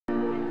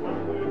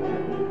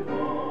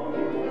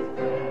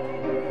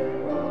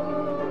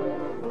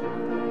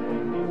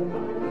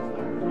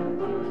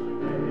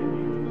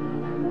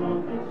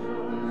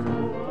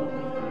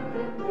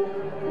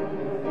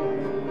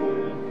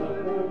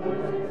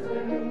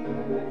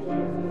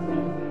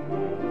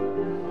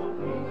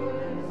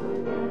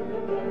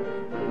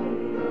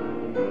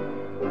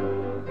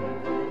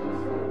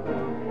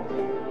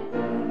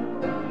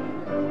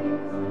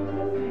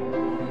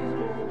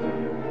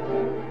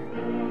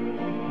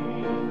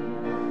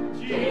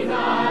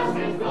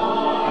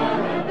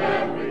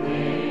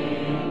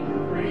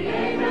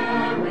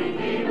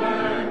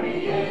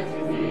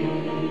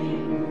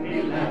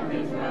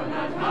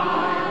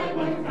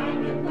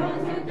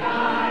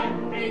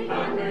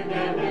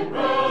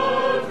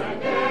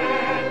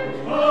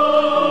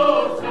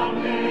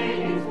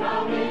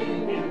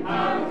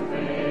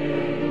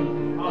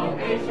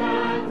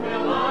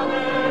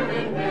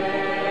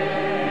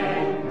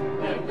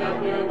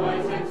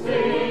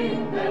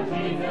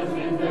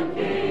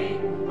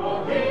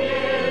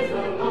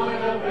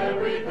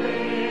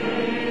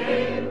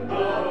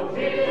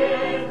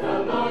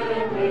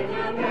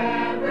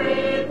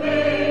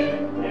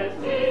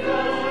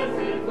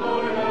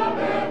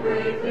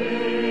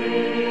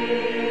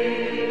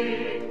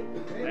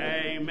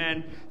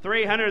and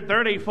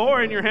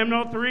 334 in your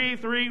hymnal,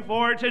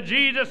 334. To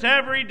Jesus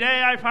every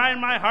day I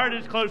find my heart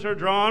is closer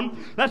drawn.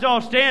 Let's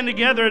all stand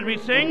together as we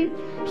sing,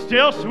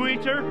 Still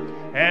Sweeter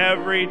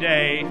Every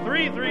Day.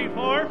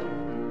 334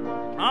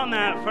 on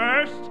that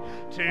first.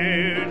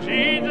 To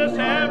Jesus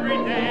every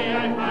day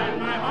I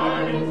find my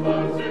heart is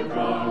closer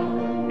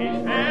drawn.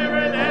 He's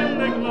fairer than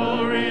the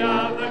glory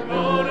of the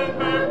golden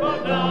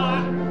purple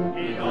dawn.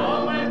 He's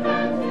all my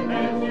fancy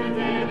pictures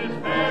in his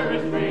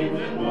fairest dreams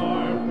and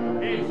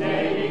more. Each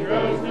day he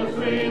grows still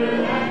sweeter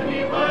than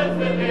he was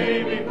the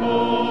day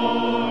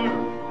before.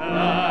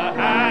 The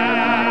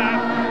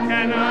half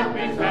cannot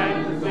be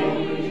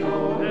fantasy.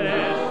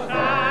 This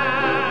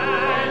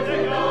side the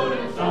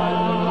golden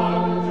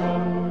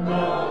song.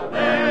 Oh,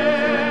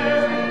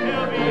 there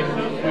he'll be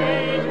so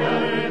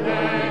sweeter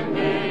than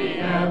he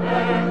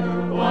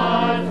ever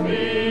was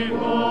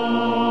before.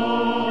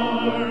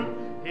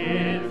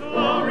 His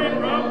glory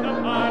broke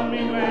upon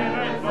me when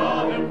I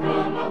saw him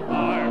from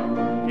afar.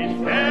 He's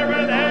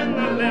fairer than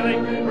the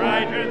lily,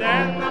 brighter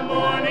than the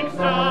morning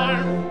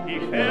star. He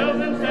fills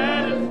and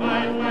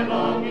satisfies my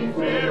longing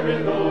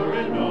spirit o'er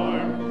and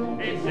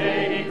o'er. Each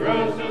day he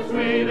grows so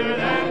sweeter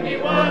than he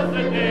was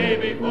the day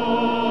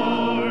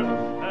before.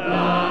 The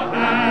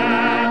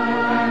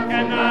half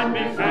cannot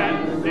be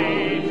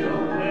fancied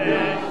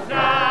this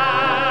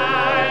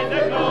side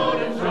the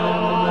golden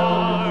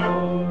shore.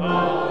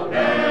 Oh,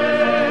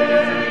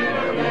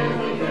 there is a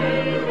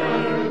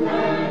sweeter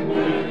than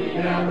he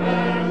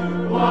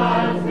ever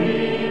was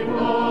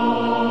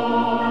before.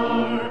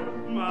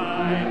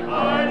 My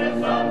heart is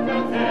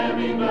sometimes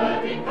heavy,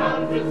 but he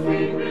comes to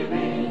sweet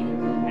relief.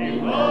 He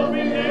holds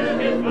me to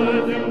his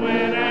bosom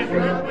when I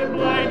droop with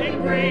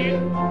blinding grief.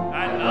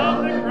 I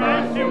love the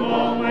Christ who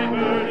all my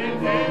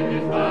burdens in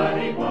his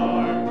body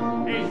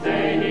bore. Each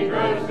day he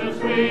grows so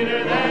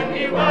sweeter than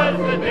he was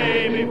the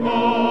day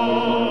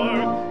before.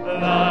 The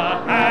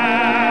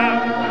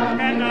half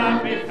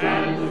cannot be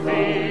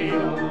fantasy.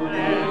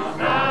 This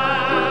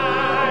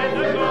side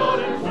the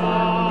golden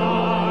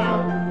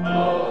star.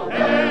 Oh,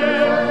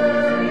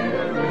 there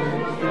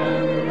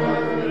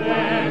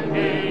than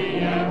he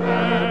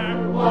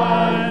ever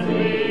was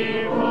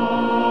before.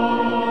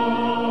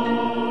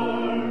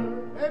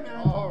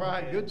 All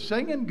right, good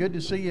singing. Good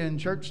to see you in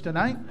church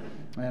tonight.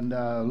 And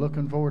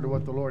looking forward to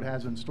what the Lord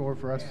has in store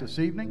for us this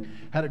evening.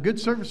 Had a good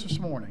service this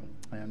morning.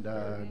 And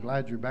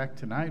glad you're back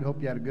tonight.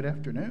 Hope you had a good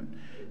afternoon.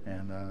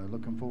 And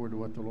looking forward to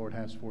what the Lord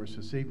has for us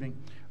this evening.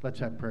 Let's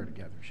have prayer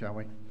together, shall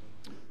we?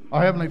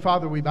 Our Heavenly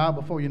Father, we bow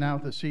before you now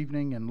this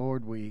evening. And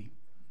Lord, we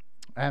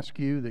ask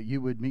you that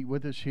you would meet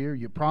with us here.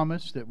 You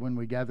promised that when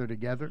we gather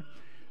together,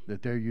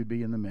 that there you'd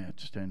be in the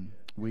midst. And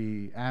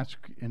we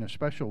ask in a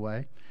special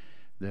way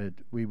that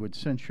we would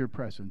sense your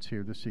presence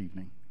here this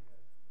evening.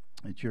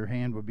 That your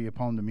hand would be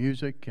upon the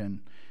music and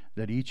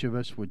that each of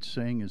us would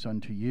sing as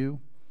unto you.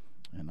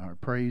 And our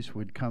praise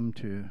would come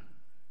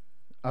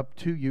up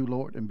to you,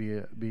 Lord, and be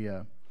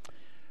a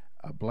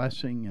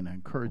blessing and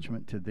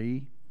encouragement to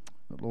thee.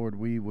 But Lord,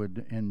 we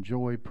would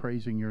enjoy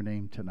praising your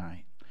name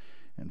tonight.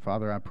 And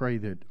Father, I pray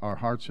that our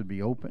hearts would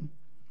be open,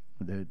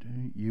 that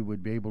you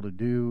would be able to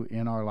do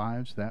in our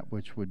lives that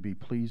which would be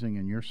pleasing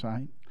in your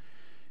sight.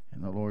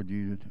 And the Lord,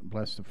 you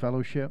bless the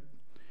fellowship,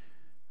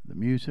 the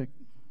music,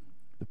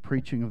 the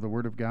preaching of the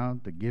Word of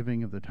God, the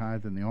giving of the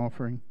tithe and the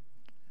offering.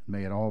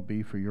 May it all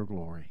be for your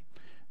glory,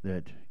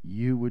 that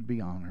you would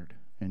be honored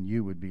and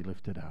you would be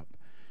lifted up.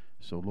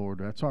 So, Lord,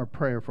 that's our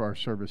prayer for our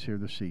service here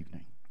this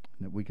evening,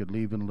 that we could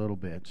leave in a little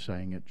bit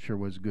saying it sure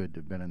was good to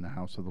have been in the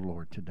house of the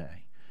Lord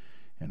today.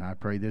 And I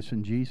pray this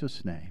in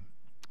Jesus' name.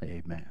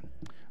 Amen.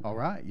 All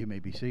right, you may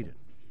be seated.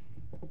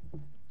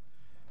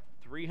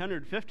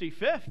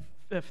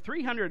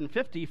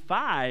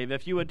 355,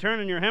 if you would turn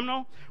in your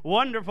hymnal.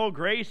 Wonderful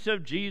grace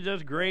of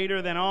Jesus,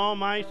 greater than all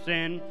my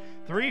sin.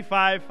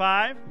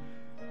 355.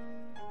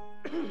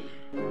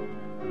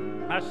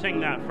 Let's sing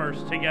that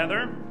first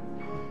together.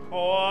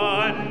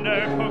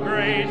 Wonderful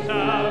grace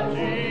of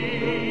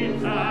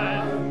Jesus,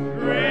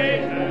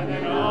 greater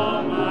than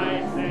all my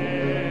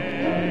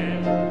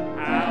sin.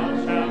 How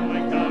shall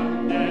I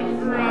come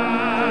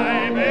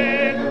describe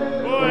it?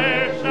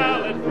 Where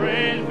shall its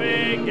praise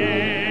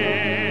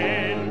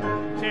begin?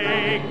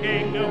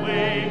 Taking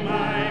away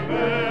my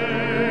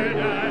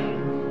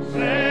burden,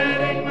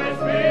 setting my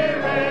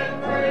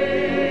spirit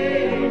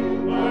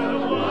free. For the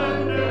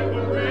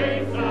wonderful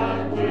grace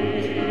of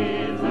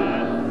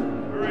Jesus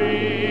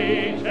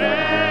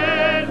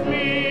reaches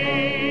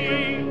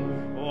me.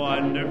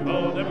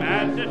 Wonderful the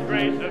matchless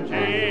grace of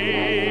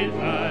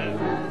Jesus,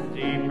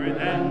 deeper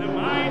than the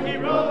mighty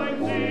rolling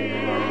sea.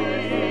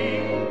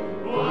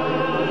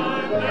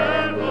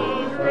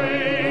 Wonderful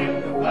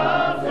grace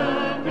of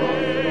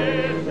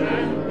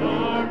salvation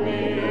for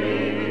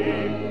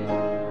me,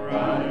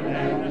 broader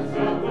than the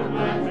scope of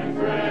my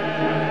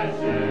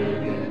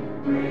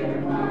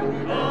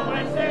transgression, all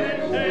my sin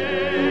and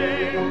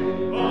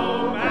shame.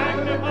 Oh,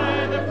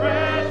 magnify the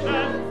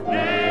precious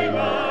name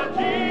of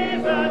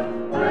Jesus,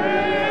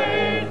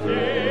 praise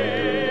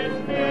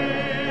his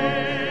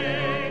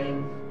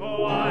name.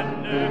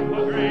 Wonderful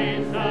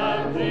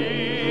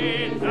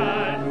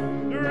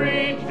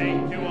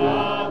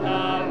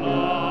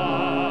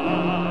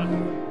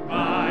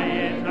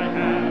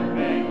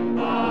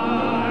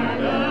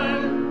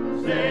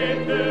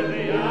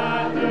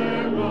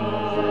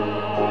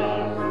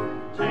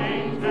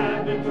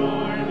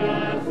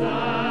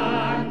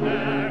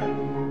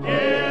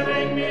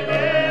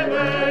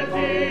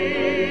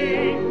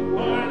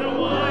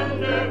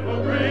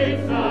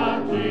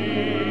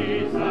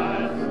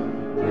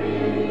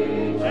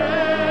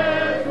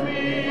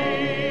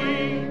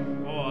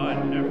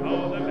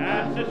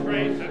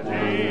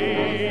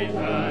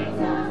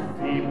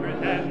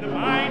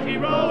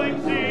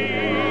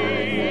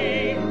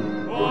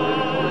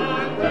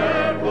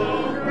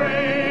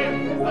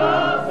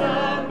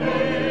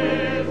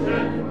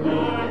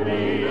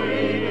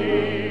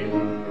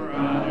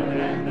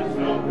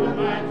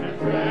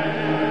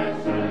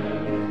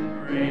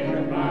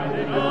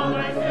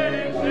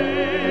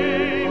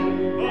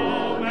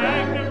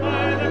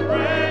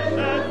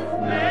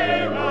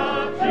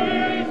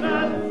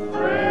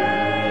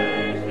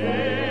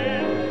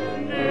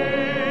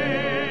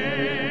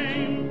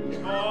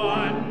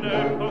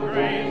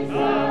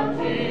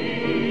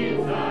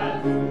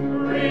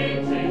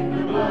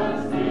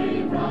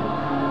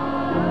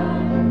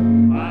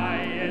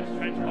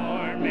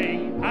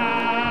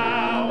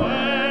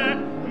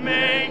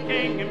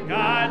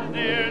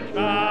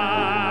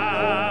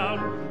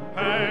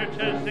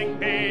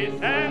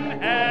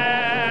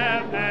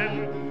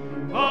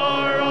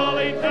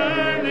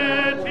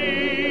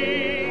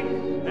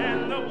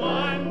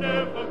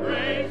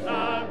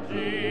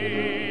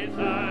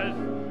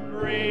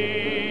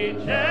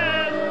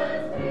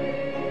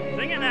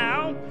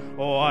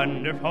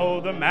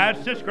Wonderful the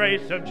matchless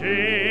grace of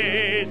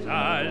Jesus,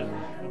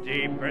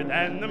 deeper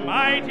than the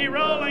mighty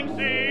rolling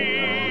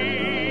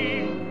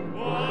sea.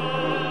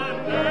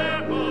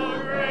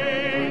 Wonderful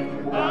grace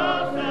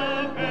of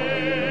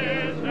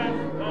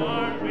salvation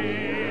for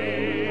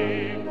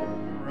me,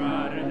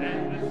 broader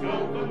than the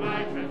scope of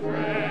my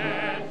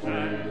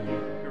transgressions,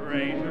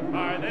 greater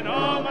far than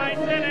all my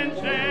sin and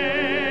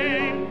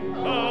shame.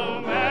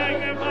 Oh,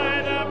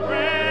 magnify the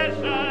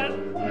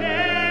precious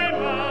name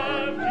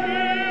of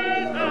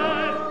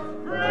Jesus,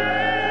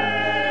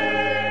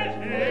 praise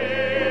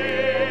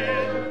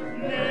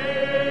His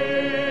name.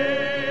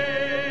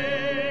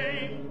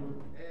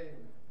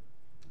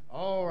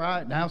 All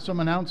right, now some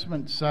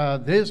announcements.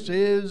 This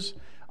is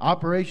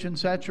Operation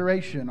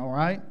Saturation, all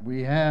right?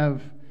 We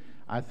have,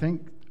 I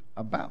think,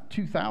 about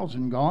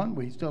 2,000 gone.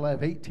 We still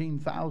have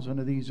 18,000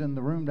 of these in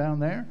the room down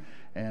there.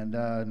 And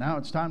now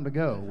it's time to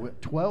go.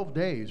 12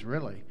 days,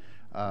 really.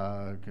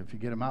 If you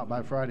get them out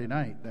by Friday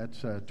night,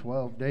 that's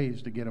 12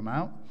 days to get them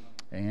out.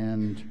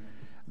 And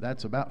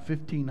that's about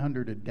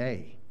 1,500 a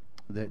day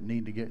that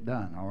need to get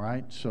done, all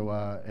right? So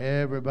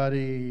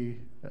everybody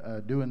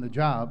doing the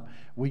job,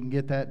 we can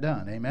get that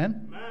done.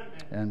 Amen? Amen.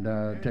 And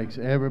it takes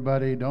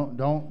everybody.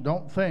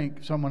 Don't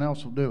think someone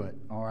else will do it,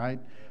 all right?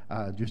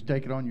 Just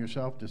take it on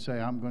yourself to say,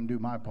 I'm going to do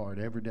my part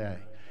every day.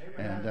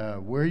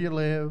 And where you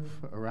live,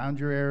 around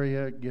your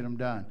area, get them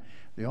done.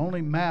 The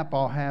only map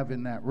I'll have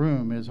in that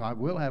room is I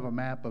will have a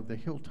map of the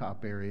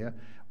Hilltop area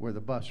where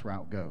the bus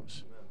route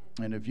goes.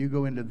 And if you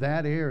go into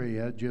that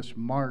area, just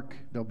mark,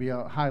 there'll be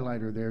a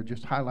highlighter there,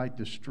 just highlight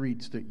the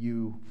streets that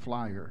you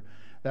flyer.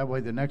 That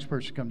way the next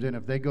person comes in,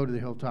 if they go to the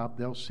Hilltop,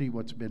 they'll see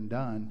what's been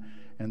done,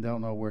 and they'll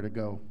know where to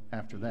go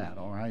after that,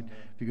 all right?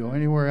 If you go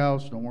anywhere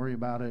else, don't worry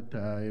about it.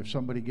 If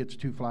somebody gets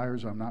 2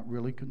 flyers, I'm not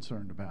really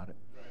concerned about it.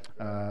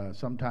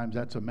 Sometimes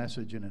that's a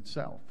message in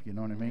itself, you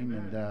know what I mean?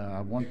 And I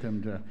want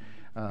them to,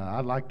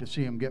 I'd like to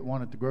see them get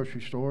one at the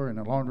grocery store and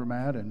a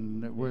laundromat,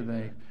 and where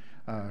they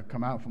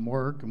come out from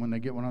work, and when they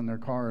get one on their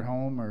car at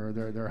home or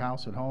their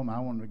house at home, I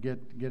want them to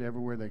get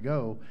everywhere they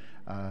go,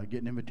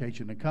 get an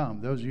invitation to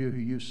come. Those of you who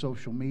use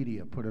social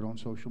media, put it on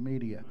social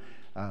media.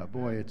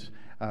 Boy, it's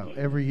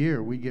every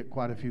year we get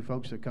quite a few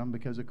folks that come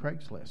because of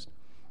Craigslist.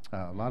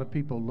 A lot of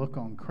people look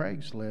on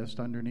Craigslist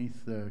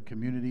underneath the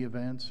community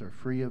events or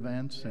free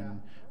events,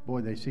 and boy,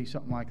 they see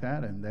something like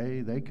that and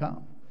they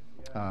come.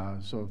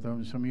 So if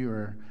some of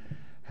you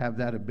have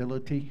that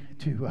ability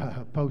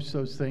to post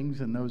those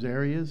things in those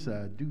areas,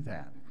 do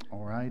that,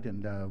 all right?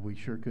 And we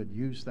sure could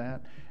use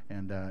that,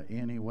 and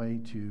any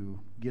way to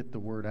get the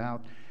word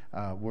out.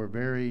 We're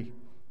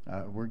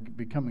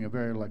becoming a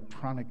very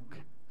electronic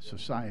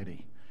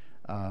society.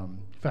 In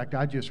fact,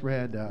 I just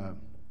read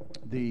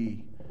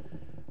the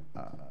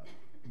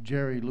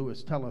Jerry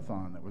Lewis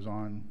telethon that was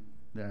on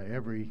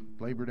every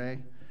Labor Day.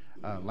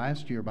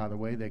 Last year, by the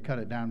way, they cut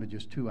it down to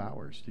just 2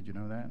 hours. Did you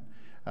know that?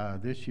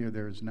 This year,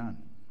 there's none.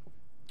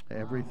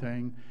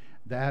 Everything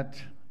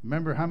that,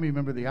 how many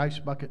remember the ice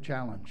bucket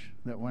challenge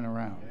that went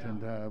around? Yeah.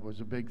 And it was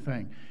a big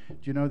thing. Do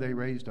you know they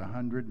raised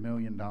 $100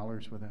 million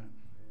with that?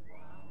 Wow.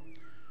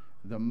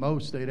 The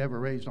most they'd ever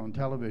raised on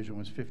television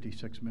was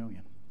 $56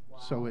 million. Wow.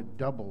 So it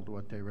doubled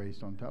what they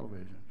raised on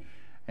television.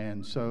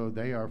 And so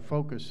they are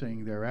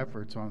focusing their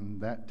efforts on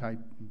that type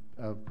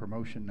of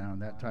promotion now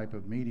and that type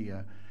of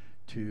media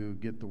to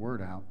get the word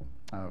out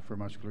for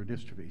muscular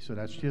dystrophy. So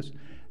that's just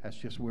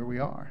where we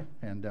are.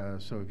 And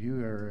so if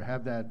you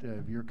have that,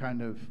 if you're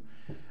kind of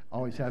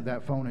always have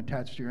that phone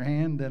attached to your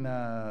hand, then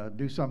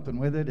do something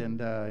with it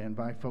and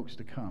invite folks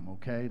to come.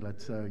 Okay,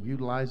 let's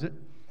utilize it.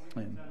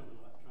 And,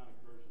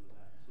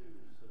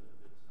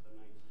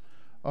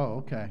 oh,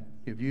 okay.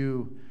 If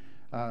you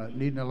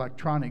need an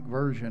electronic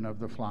version of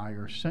the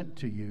flyer sent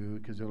to you,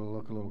 because it'll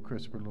look a little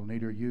crisper, a little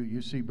neater,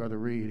 you see Brother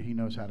Reed. He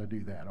knows how to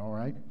do that. All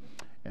right.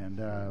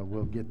 And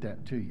we'll get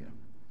that to you.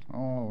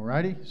 All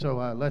righty. So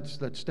let's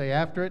stay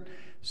after it.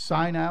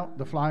 Sign out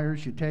the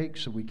flyers you take,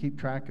 so we keep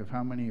track of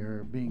how many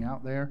are being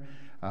out there.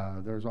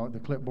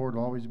 The clipboard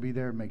will always be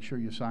there. Make sure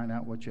you sign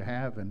out what you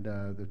have, and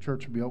the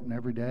church will be open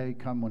every day.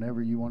 Come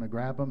whenever you want to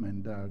grab them,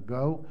 and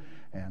go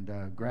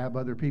and grab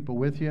other people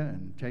with you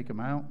and take them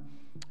out.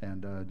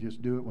 And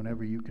just do it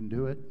whenever you can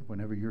do it,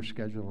 whenever your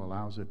schedule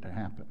allows it to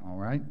happen. All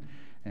right.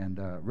 And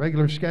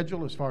regular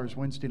schedule as far as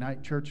Wednesday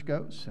night church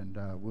goes, and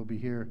we'll be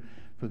here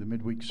for the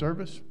midweek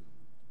service.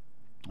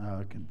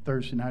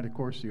 Thursday night, of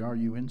course, the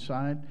RU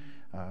Inside.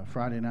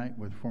 Friday night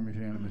with Formula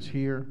Unanimous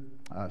here.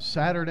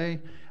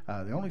 Saturday,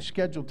 the only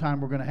scheduled time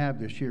we're going to have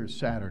this year is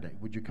Saturday.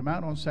 Would you come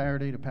out on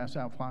Saturday to pass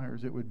out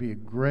flyers? It would be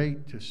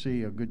great to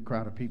see a good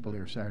crowd of people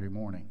here Saturday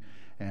morning,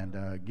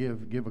 and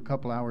give a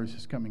couple hours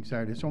this coming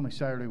Saturday. It's the only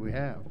Saturday we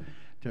have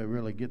to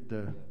really get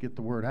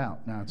the word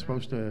out. Now, it's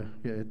supposed to,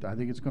 I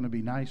think it's going to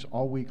be nice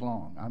all week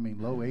long. I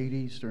mean, low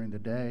 80s during the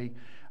day,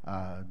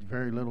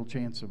 very little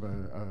chance of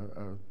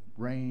a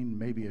rain,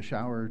 maybe a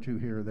shower or two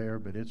here or there,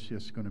 but it's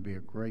just going to be a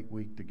great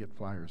week to get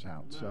flyers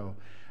out. So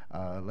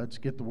let's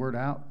get the word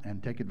out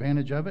and take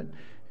advantage of it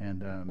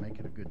and make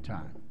it a good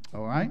time.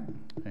 All right?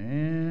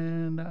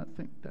 And I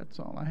think that's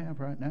all I have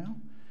right now.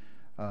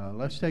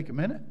 Let's take a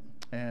minute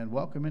and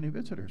welcome any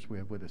visitors we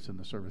have with us in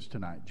the service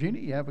tonight. Jeannie,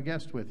 you have a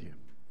guest with you.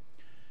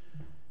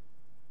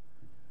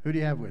 Who do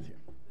you have with you?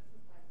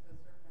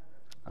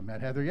 I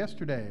met Heather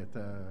yesterday at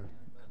the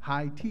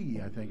High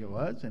Tea, I think it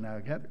was. And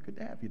Heather, good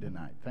to have you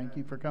tonight. Thank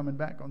you for coming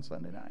back on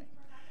Sunday night.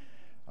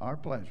 Our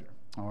pleasure.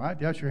 All right,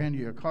 the usher hand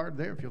you a card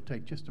there. If you'll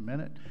take just a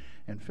minute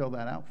and fill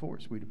that out for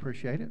us, we'd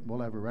appreciate it. We'll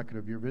have a record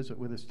of your visit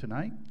with us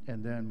tonight.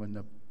 And then when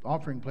the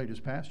offering plate is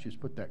passed, just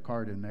put that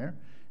card in there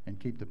and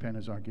keep the pen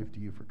as our gift to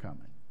you for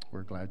coming.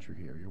 We're glad you're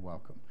here. You're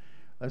welcome.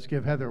 Let's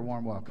give Heather a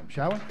warm welcome,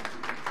 shall we?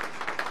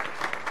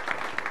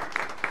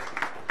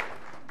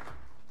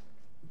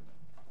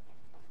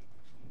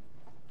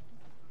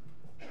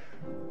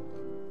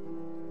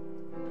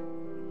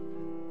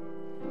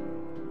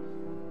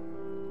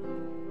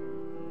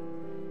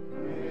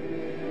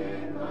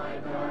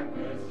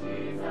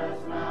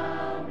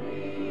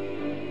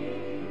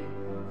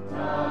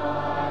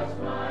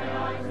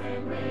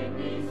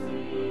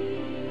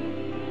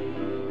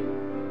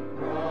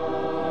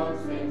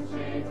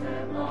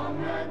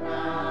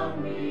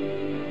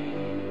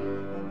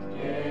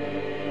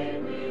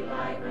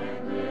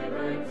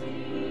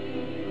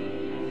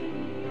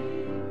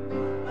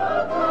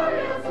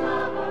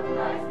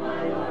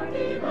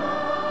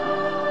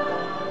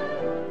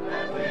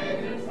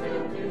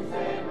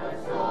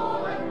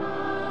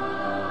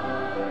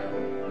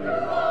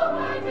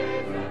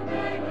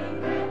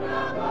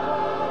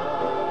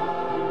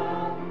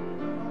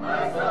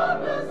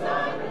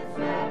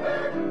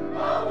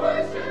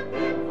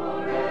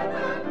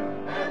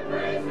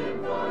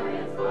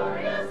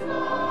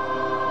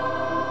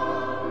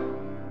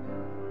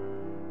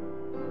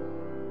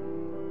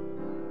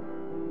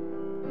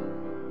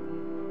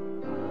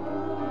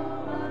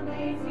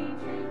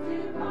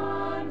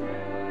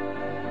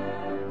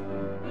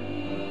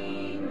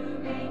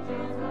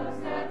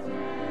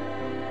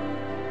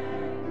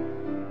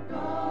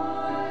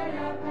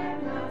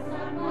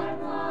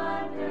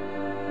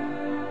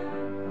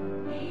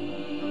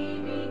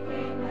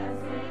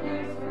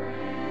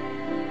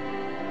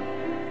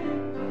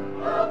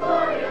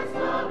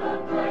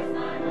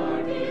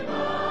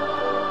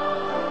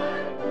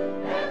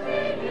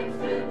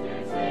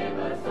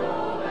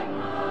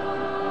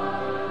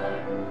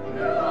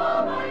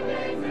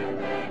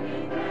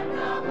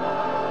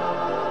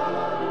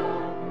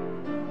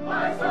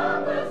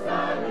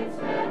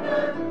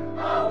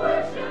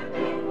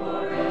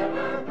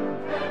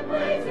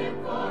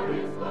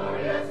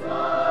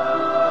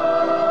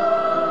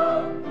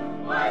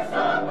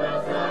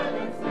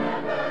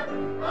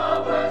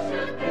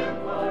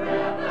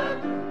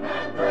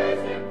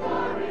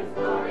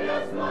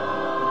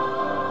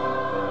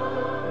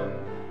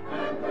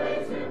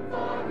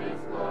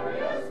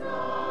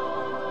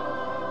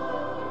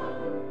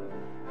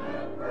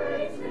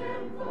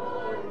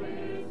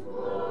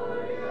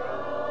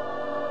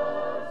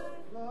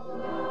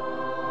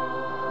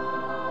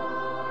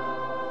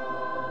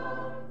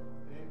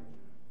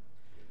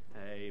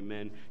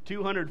 Amen.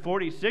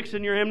 246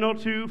 in your hymnal,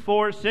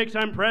 246.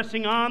 I'm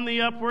pressing on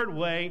the upward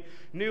way.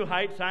 New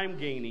heights I'm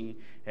gaining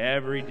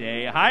every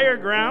day. Higher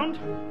ground.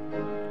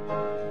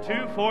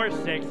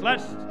 246.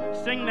 Let's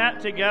sing that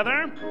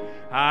together.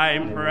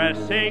 I'm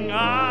pressing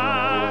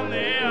on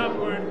the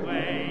upward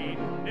way.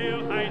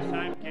 New heights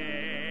I'm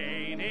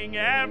gaining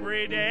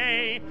every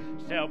day.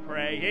 Still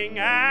praying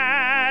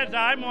as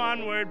I'm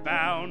onward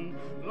bound.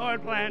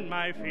 Lord, plant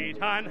my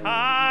feet on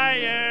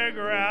higher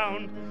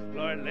ground.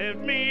 Lord, lift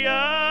me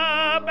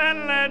up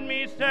and let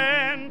me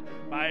stand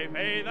by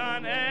faith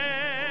on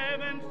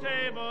heaven's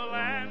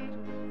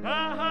tableland,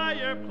 a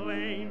higher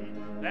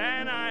plane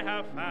than I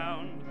have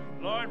found.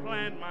 Lord,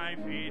 plant my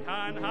feet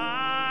on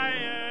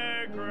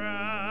higher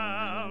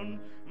ground.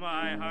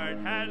 My heart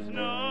has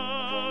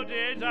no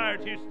desire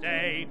to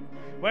stay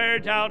where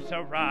doubts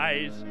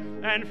arise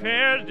and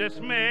fears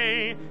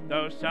dismay,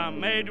 though some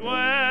may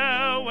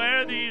dwell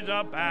where these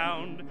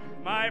abound.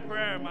 My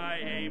prayer, my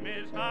aim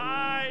is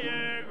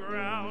higher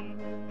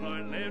ground.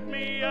 Lord, lift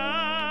me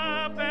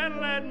up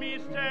and let me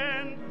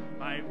stand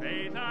by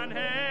faith on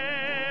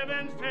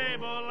heaven's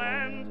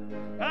tableland,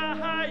 a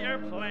higher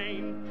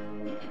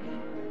plane.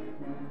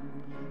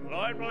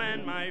 Lord,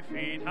 plant my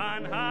feet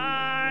on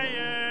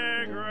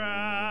higher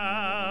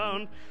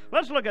ground.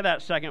 Let's look at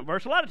that second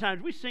verse. A lot of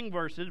times we sing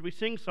verses, we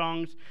sing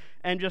songs,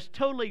 and just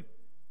totally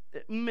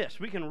miss.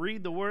 We can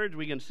read the words,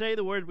 we can say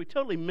the words, we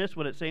totally miss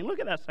what it's saying. Look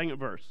at that second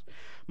verse.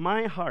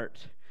 My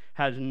heart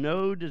has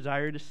no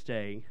desire to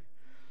stay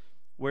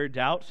where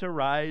doubts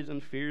arise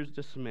and fears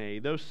dismay.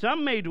 Though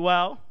some may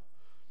dwell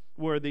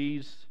where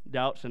these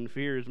doubts and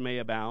fears may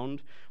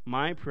abound,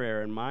 my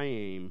prayer and my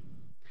aim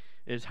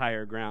is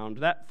higher ground.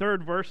 That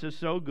third verse is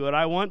so good.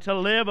 I want to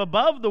live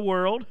above the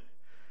world,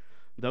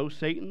 though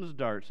Satan's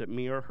darts at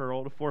me are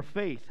hurled, for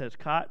faith has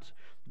caught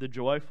the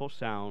joyful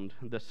sound,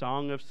 the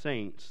song of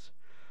saints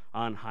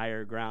on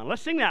higher ground.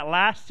 Let's sing that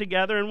last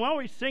together, and while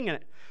we sing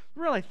it,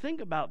 really think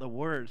about the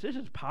words. This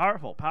is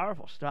powerful,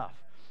 powerful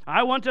stuff.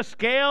 I want to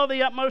scale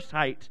the utmost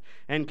height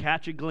and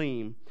catch a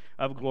gleam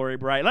of glory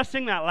bright. Let's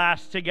sing that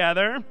last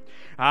together.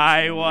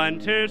 I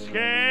want to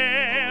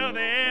scale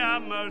the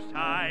utmost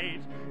height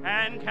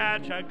and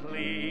catch a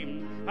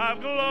gleam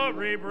of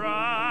glory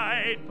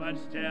bright, but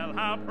still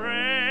I'll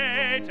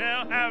pray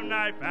till heaven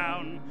I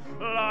found.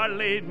 Lord,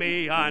 lead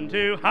me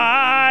unto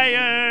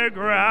higher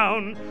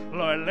ground.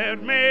 Lord,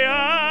 lift me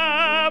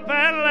up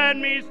and let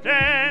me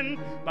stand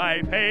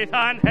by faith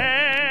on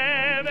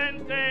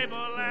heaven's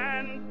stable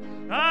land,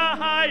 a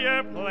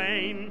higher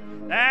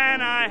plane than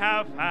I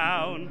have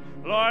found.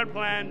 Lord,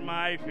 plant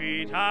my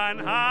feet on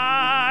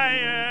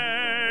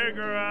higher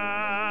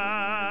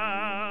ground.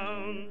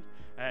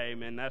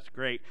 Amen. That's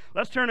great.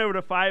 Let's turn over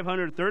to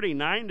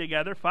 539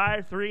 together.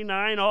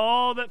 539.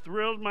 All that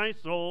thrills my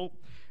soul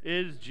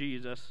is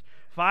Jesus.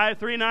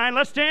 539.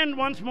 Let's stand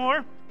once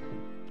more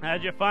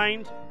as you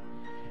find.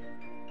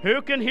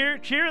 Who can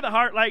cheer the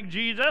heart like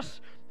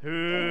Jesus?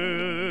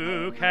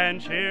 Who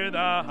can cheer the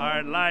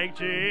heart like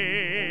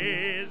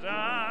Jesus?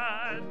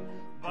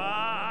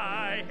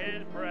 By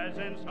his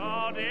presence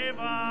all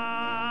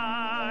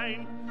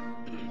divine,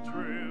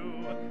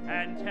 true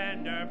and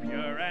tender,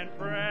 pure and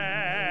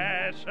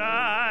precious.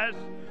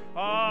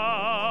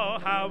 Oh,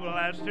 how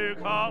blessed to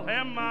call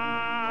him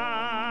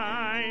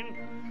mine.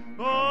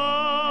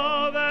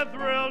 Oh, that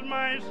thrills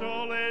my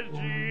soul is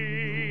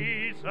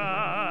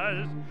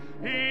Jesus.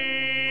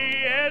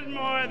 He is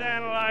more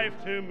than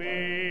life to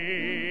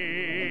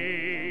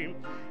me,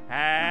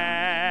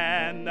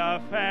 and the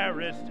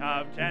fairest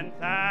of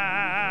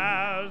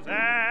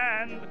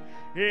 10,000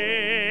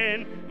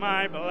 in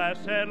my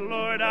blessed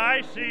Lord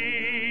I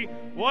see.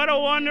 What a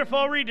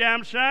wonderful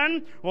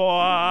redemption!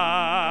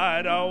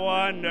 What a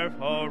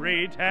wonderful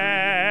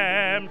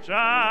redemption!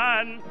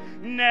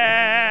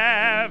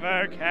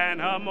 Never can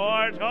a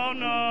mortal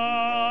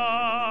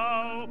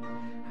know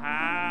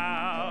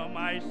how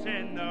my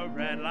sin, the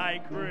red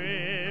like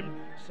crimson,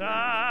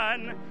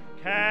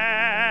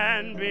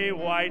 can be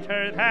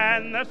whiter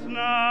than the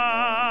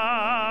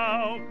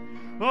snow.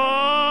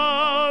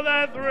 Oh,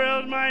 that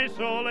thrills my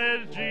soul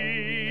is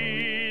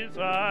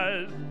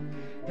Jesus.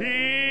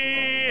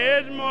 He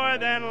is more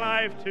than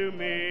life to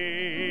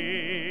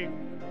me,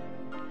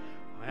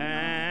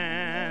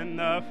 and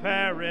the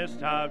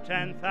fairest of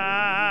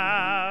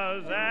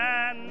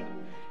 10,000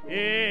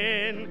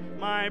 in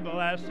my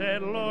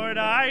blessed Lord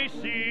I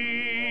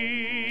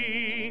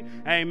see.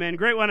 Amen.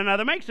 Greet one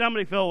another. Make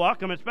somebody feel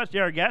welcome,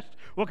 especially our guests.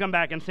 We'll come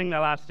back and sing the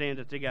last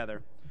stanza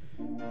together.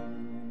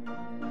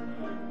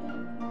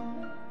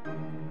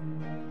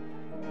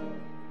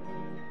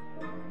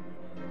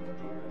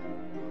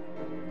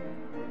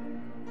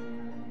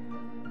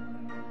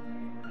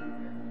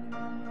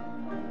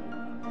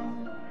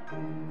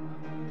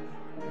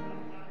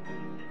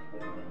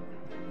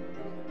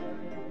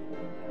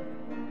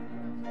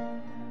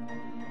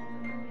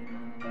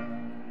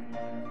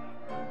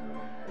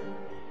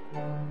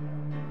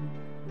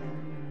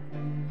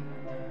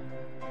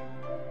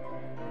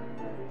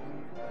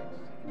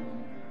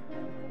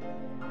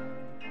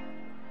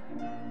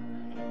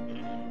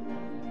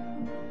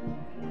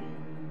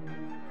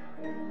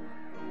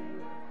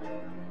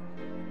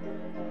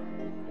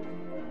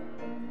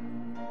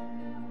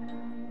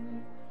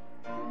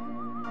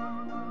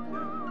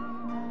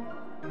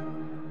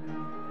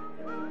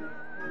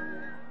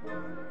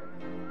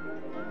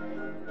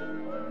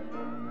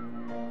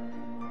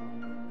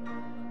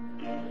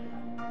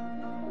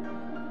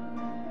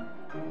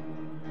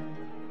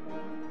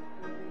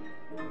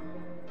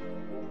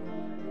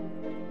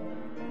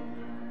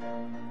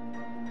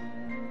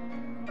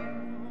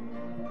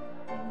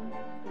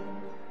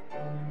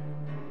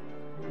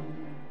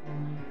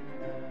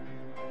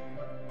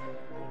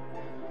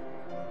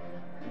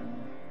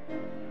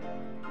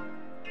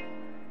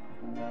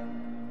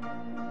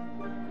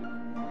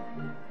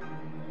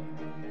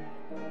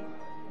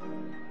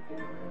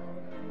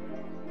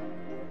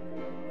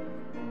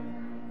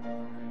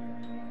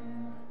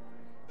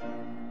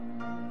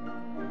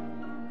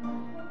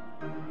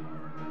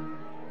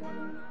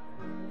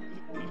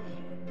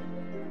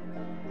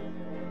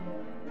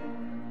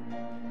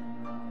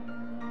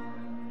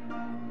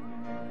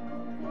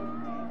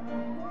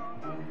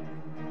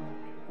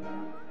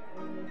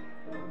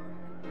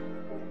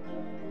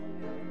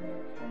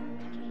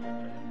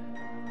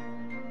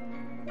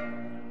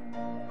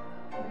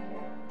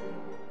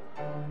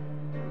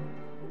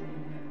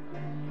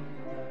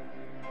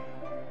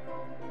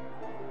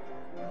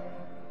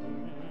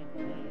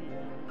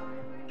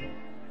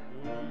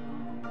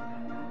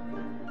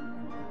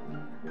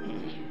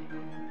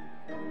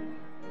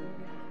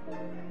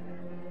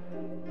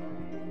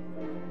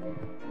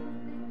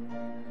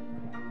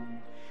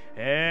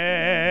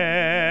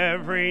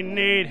 Every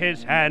need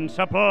his hand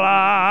supplying,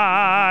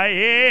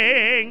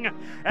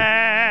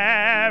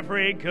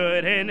 every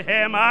good in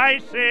him I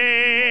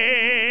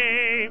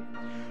see.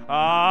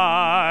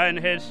 On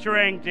his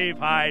strength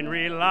divine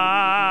relying,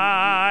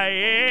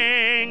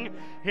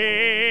 he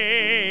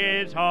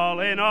is all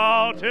in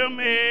all to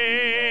me.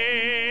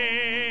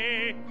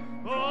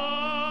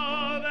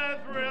 Oh,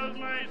 that thrills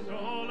my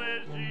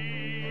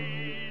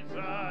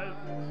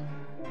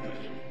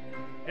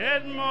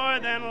more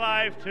than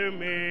life to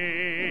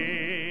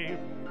me.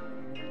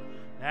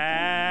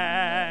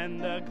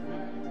 And the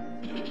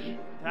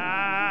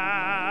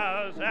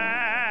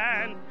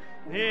 1,000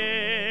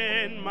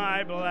 in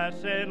my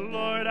blessed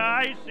Lord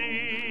I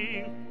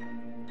see.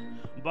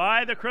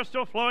 By the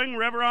crystal flowing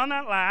river on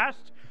that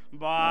last,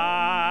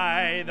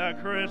 by the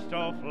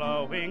crystal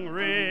flowing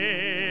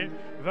river,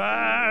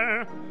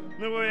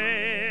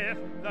 with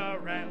the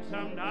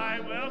ransomed I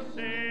will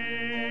sing,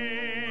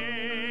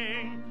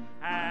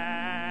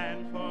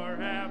 and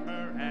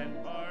forever and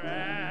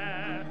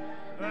forever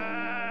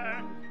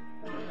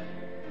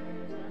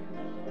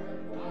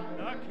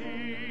the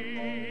King.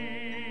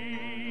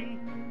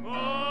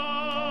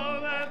 Oh,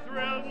 that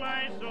thrills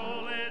my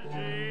soul is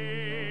Jesus.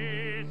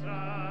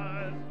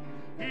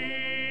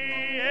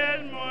 He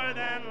is more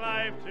than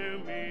life to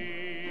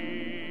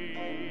me,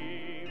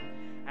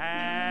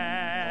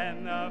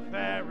 and the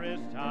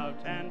fairest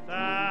of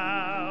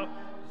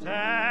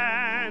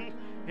 10,000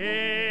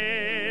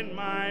 in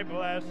my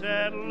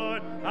blessed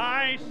Lord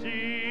I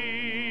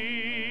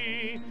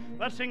see.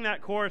 Let's sing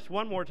that chorus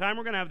one more time.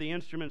 We're going to have the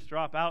instruments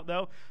drop out,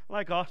 though. I'd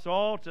like us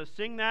all to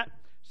sing that.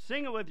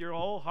 Sing it with your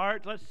whole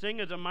heart. Let's sing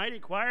as a mighty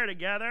choir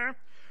together.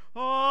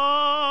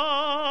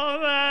 All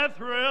that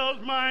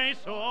thrills my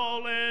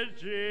soul is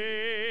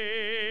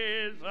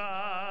Jesus.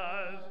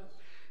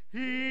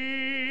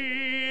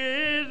 He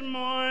is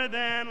more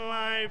than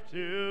life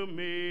to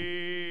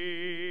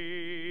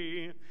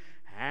me,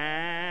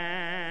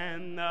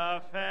 and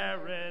the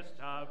fairest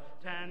of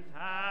 10,000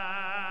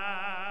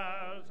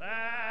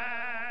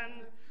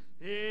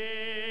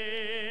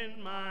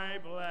 in my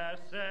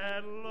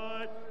blessed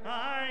Lord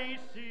I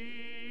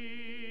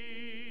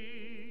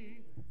see.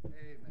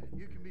 Amen.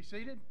 You can be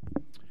seated.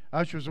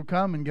 Ushers will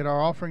come and get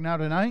our offering now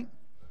tonight.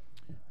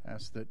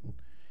 Ask that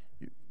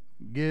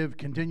you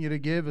continue to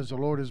give as the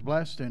Lord has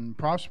blessed and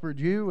prospered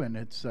you, and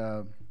it's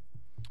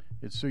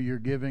through your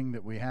giving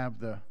that we have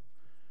the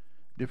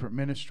different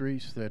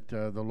ministries that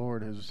the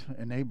Lord has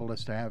enabled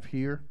us to have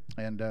here.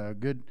 And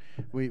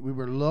we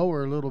were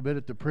lower a little bit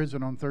at the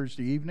prison on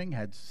Thursday evening.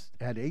 Had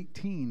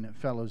 18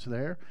 fellows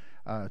there,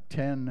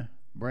 10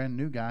 brand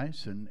new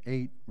guys and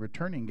 8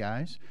 returning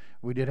guys.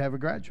 We did have a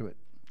graduate.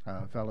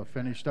 A fellow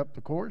finished up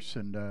the course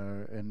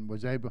and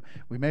was able.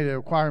 We made a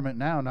requirement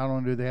now. Not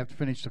only do they have to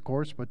finish the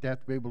course, but they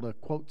have to be able to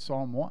quote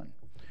Psalm 1.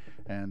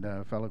 And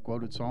a fellow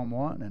quoted Psalm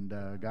 1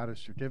 and got a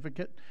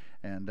certificate.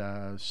 And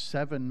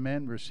 7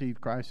 men received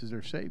Christ as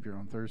their Savior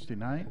on Thursday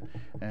night.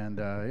 And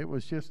it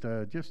was just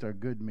a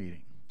good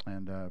meeting.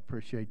 And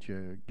appreciate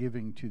you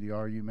giving to the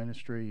RU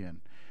ministry, and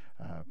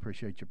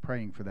appreciate you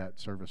praying for that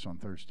service on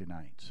Thursday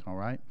nights. All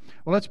right.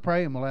 Well, let's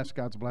pray, and we'll ask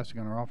God's blessing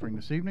on our offering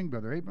this evening.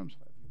 Brother Abrams.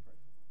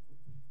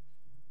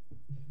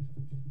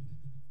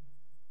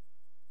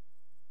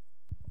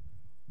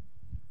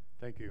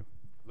 Thank you.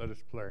 Let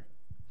us pray.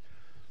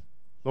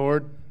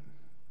 Lord,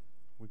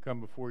 we come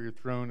before your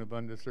throne of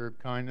undeserved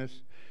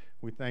kindness.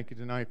 We thank you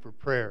tonight for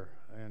prayer,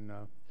 and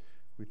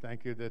we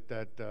thank you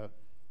that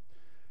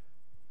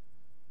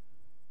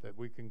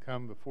we can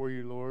come before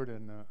you, Lord,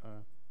 and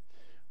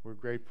we're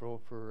grateful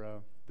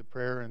for the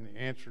prayer and the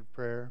answered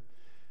prayer.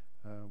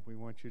 We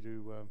want you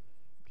to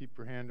keep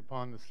your hand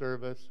upon the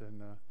service,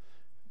 and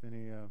if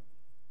any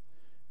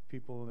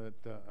people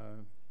that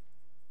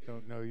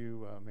don't know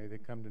you, may they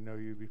come to know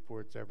you before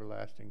it's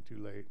everlasting too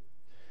late.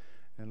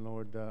 And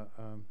Lord,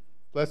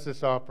 bless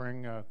this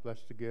offering,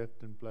 bless the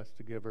gift, and bless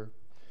the giver.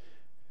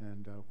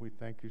 And we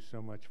thank you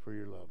so much for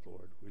your love,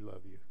 Lord. We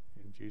love you.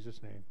 In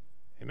Jesus' name,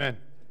 amen.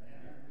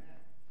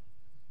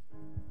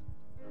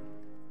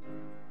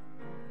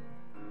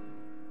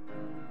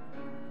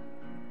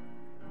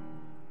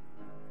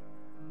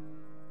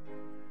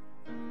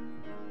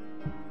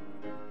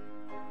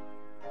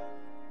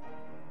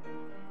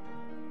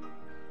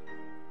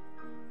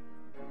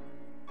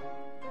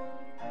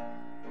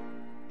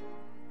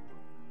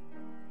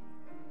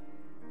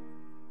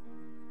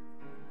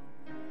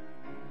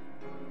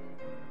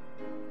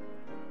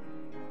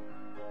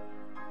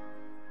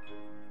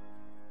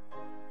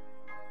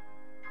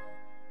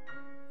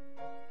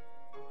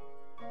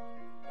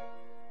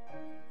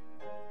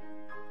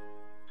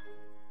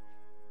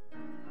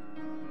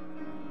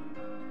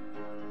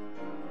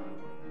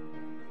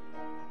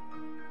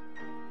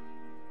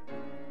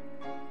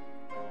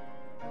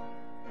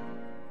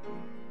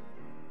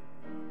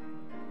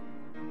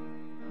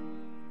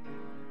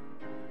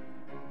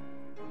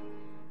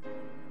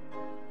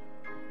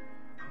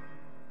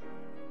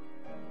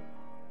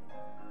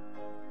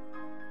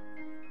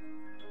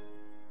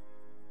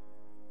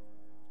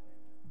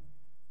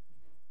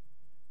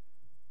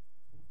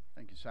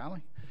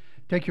 Sally.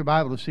 Take your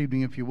Bible this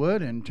evening, if you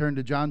would, and turn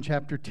to John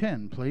chapter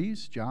 10,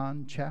 please.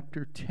 John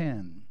chapter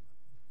 10.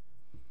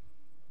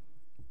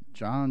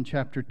 John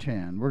chapter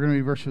 10. We're going to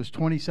read verses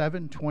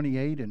 27,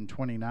 28, and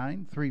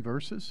 29, 3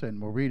 verses,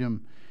 and we'll read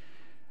them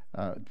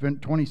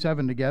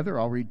 27 together.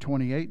 I'll read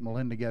 28, and we'll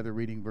end together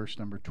reading verse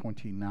number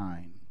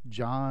 29.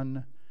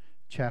 John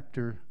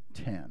chapter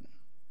 10.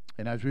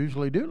 And as we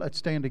usually do, let's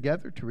stand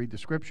together to read the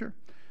scripture.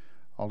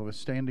 All of us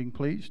standing,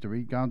 please, to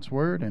read God's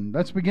Word. And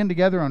let's begin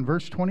together on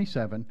verse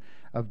 27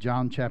 of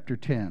John chapter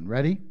 10.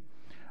 Ready?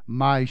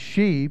 My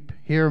sheep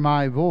hear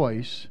my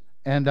voice,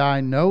 and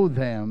I know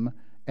them,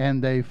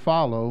 and they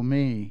follow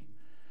me.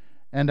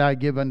 And I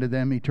give unto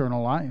them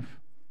eternal life,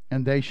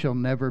 and they shall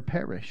never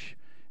perish,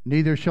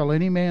 neither shall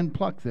any man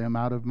pluck them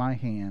out of my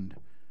hand.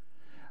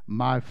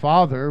 My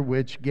Father,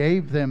 which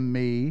gave them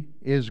me,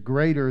 is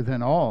greater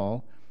than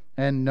all,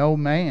 and no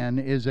man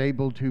is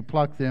able to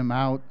pluck them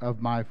out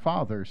of my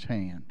Father's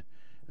hand.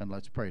 And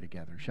let's pray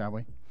together, shall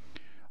we?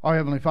 Our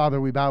Heavenly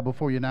Father, we bow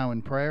before you now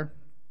in prayer.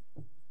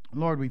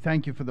 Lord, we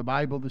thank you for the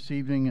Bible this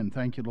evening, and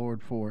thank you,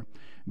 Lord, for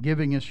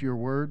giving us your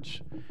words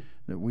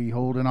that we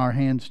hold in our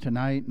hands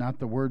tonight, not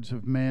the words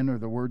of men or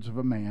the words of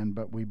a man,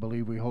 but we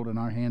believe we hold in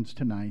our hands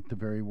tonight the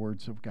very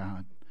words of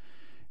God.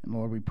 And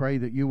Lord, we pray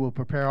that you will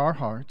prepare our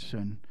hearts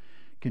and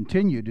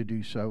continue to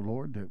do so,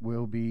 Lord, that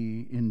we'll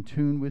be in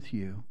tune with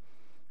you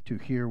to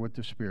hear what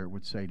the Spirit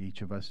would say to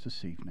each of us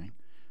this evening.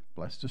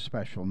 Bless the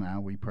special now,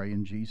 we pray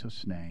in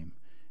Jesus' name.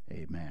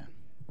 Amen.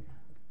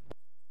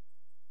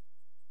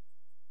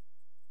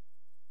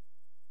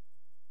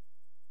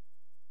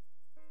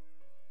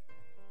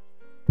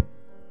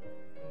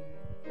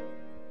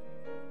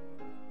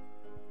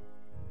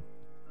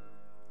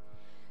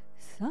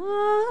 Someday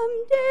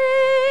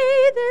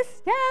the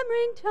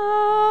stammering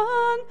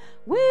tongue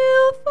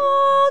will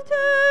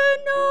falter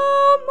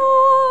no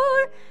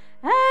more,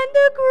 and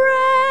the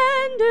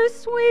grander,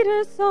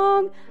 sweeter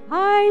song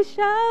I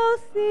shall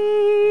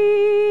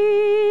sing.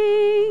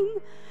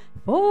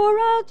 For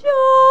I'll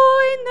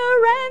join the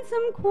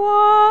ransom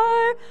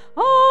choir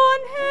on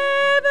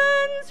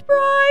heaven's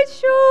bright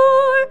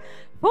shore,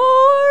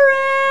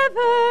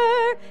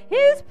 forever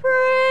his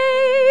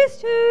praise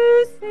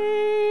to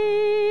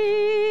sing.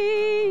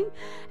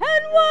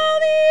 And while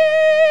the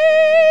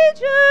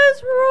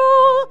ages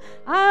roll,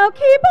 I'll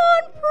keep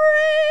on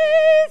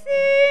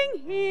praising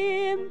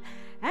him,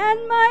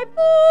 and my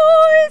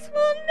voice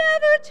will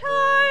never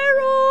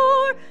tire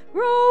or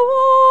grow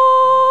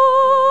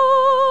old.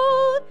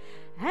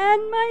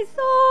 And my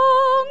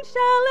song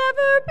shall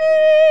ever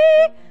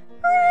be,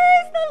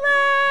 praise the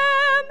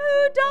Lamb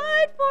who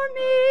died for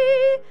me,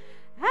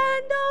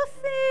 and I'll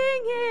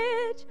sing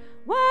it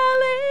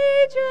while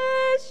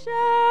ages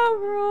shall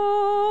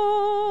roll.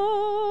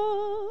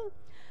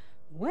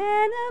 When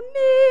a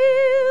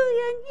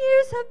million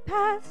years have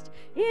passed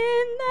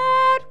in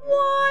that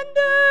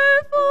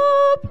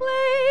wonderful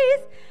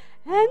place,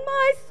 and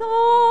my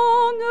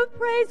song of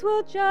praise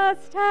will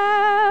just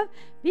have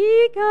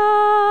begun,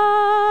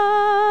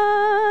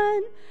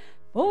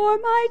 for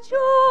my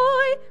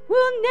joy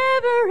will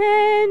never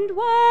end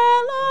while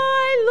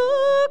I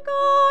look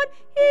on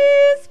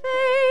his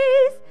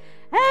face,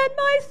 and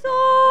my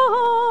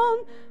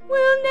song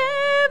will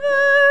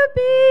never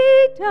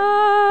be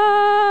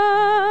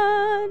done.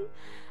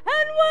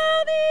 And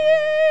while the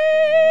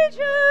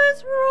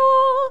ages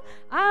roll,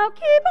 I'll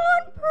keep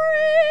on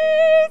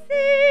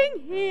praising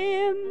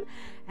him,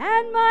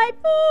 and my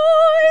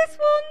voice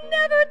will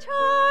never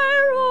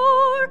tire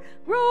or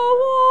grow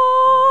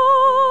old.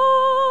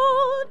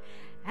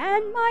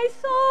 And my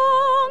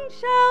song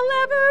shall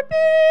ever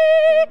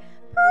be,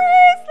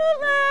 praise the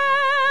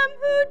Lamb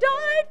who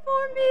died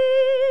for me,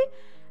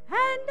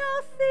 and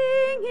I'll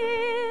sing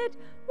it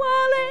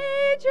while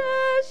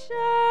ages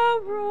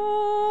shall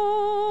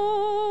roll.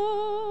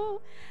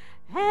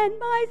 And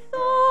my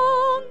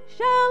song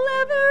shall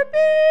ever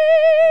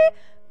be,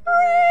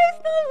 praise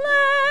the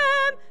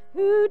Lamb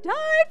who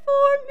died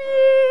for me,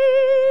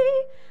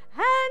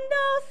 and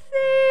I'll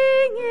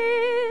sing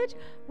it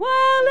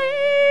while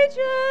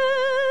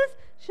ages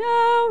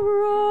shall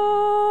roll.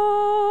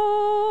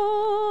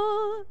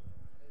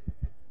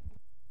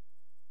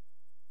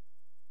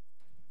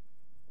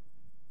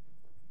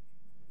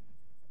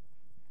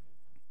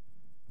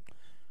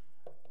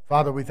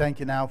 Father, we thank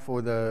you now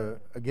for the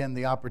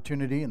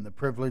opportunity and the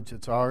privilege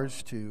it's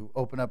ours to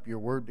open up your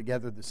word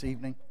together this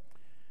evening.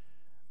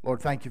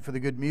 Lord, thank you for the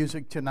good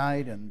music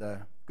tonight and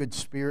the good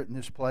spirit in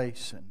this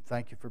place, and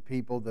thank you for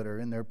people that are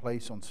in their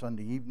place on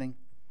Sunday evening,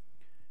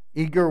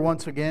 eager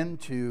once again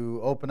to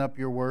open up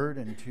your word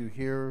and to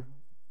hear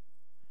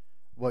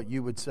what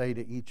you would say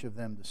to each of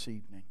them this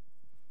evening.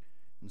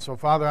 And so,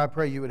 Father, I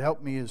pray you would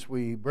help me as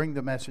we bring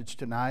the message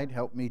tonight.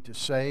 Help me to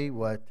say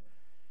what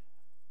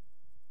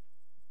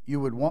you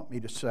would want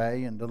me to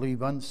say, and to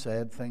leave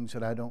unsaid things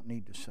that I don't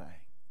need to say.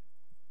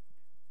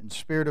 In the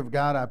Spirit of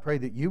God, I pray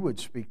that you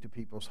would speak to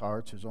people's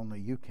hearts as only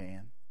you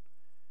can.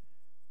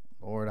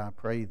 Lord, I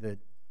pray that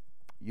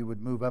you would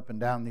move up and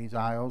down these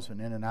aisles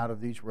and in and out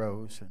of these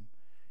rows, and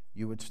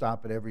you would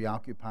stop at every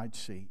occupied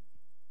seat,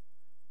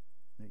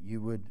 that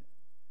you would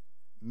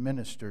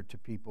minister to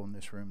people in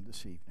this room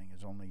this evening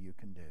as only you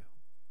can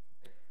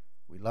do.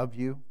 We love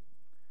you.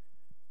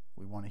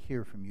 We want to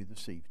hear from you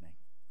this evening.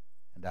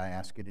 And I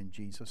ask it in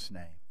Jesus'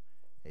 name.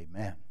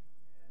 Amen.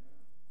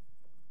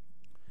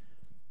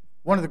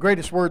 One of the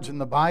greatest words in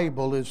the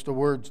Bible is the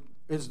word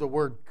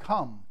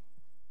come.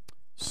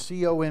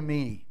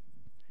 C-O-M-E.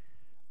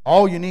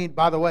 All you need,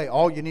 by the way,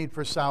 all you need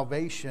for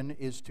salvation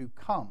is to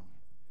come.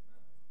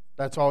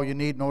 That's all you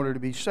need in order to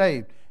be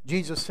saved.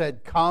 Jesus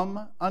said,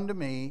 "Come unto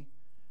me,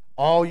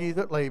 all ye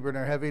that labor and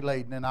are heavy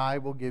laden, and I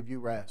will give you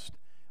rest."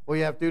 What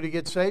you have to do to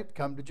get saved?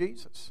 Come to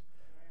Jesus.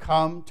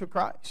 Come to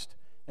Christ.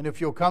 And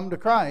if you'll come to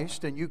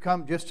Christ and you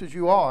come just as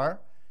you are,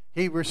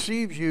 He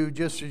receives you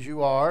just as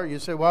you are. You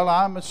say, "Well,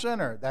 I'm a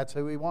sinner." That's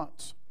who He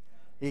wants.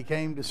 He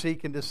came to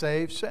seek and to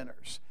save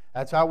sinners.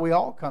 That's how we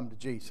all come to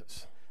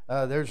Jesus.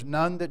 There's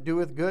none that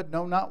doeth good,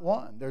 no, not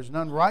one. There's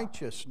none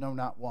righteous, no,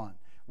 not one.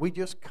 We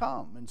just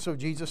come. And so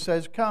Jesus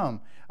says,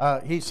 "Come."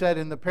 He said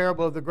in the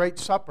parable of the great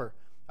supper,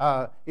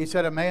 He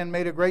said, a man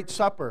made a great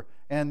supper,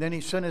 and then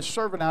he sent his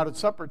servant out at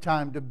supper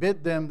time to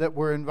bid them that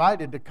were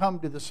invited to come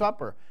to the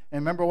supper.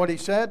 And remember what he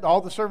said?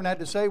 All the servant had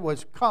to say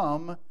was,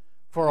 "Come,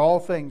 for all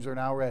things are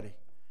now ready."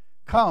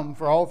 Come,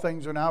 for all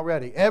things are now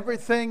ready.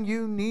 Everything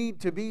you need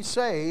to be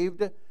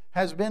saved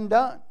has been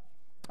done.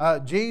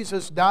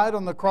 Jesus died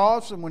on the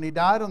cross, and when He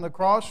died on the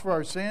cross for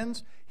our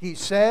sins, He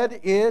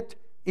said, "It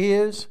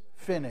is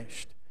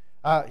finished."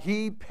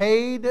 He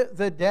paid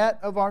the debt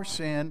of our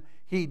sin.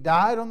 He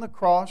died on the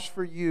cross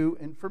for you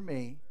and for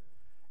me,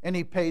 and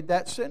He paid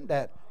that sin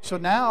debt. So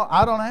now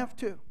I don't have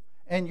to,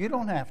 and you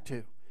don't have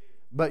to,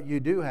 but you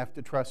do have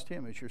to trust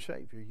Him as your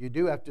Savior. You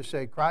do have to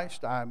say,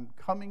 "Christ, I'm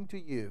coming to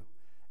you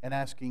and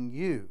asking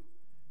you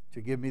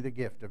to give me the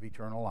gift of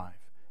eternal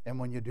life." And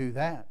when you do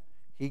that,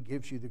 He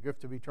gives you the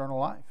gift of eternal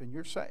life, and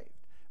you're saved.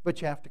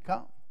 But you have to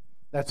come.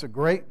 That's a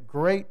great,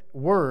 great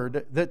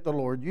word that the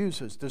Lord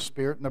uses. The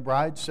Spirit and the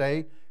bride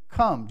say,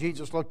 "Come."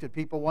 Jesus looked at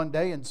people one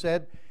day and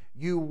said,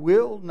 "You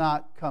will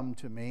not come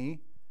to me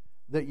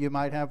that you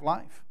might have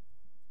life."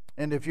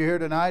 And if you're here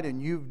tonight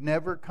and you've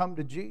never come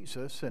to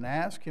Jesus and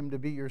asked Him to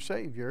be your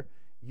Savior,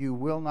 you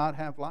will not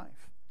have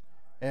life.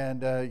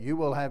 And you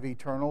will have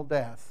eternal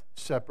death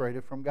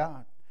separated from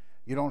God.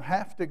 You don't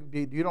have to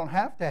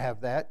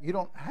have that. You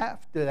don't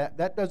have to.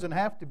 That doesn't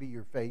have to be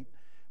your fate.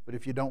 But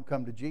if you don't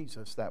come to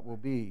Jesus, that will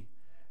be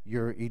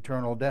your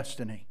eternal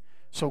destiny.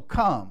 So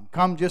come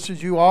just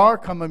as you are.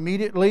 Come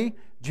immediately.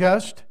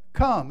 Just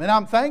come. And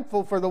I'm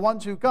thankful for the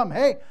ones who come.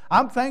 Hey,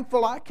 I'm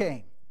thankful I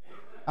came.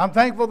 I'm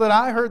thankful that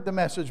I heard the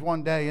message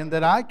one day and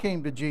that I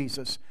came to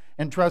Jesus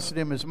and trusted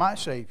Him as my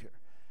Savior.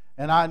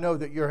 And I know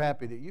that you're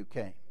happy that you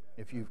came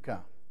if you've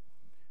come.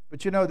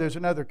 But you know, there's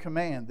another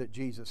command that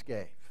Jesus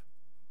gave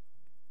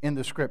in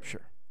the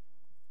Scripture.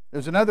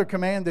 There's another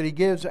command that He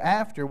gives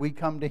after we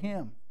come to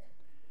Him.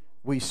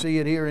 We see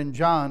it here in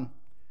John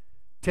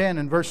 10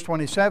 and verse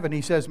 27.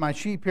 He says, "My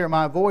sheep hear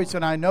my voice,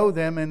 and I know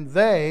them, and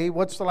they,"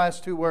 what's the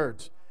last two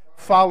words?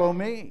 "Follow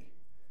me."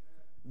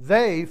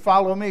 They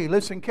follow me.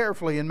 Listen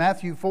carefully. In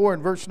Matthew 4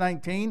 and verse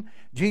 19,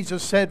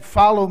 Jesus said,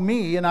 "Follow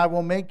me, and I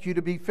will make you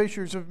to be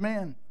fishers of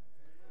men."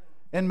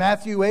 In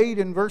Matthew 8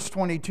 and verse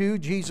 22,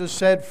 Jesus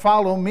said,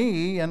 "Follow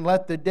me, and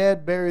let the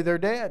dead bury their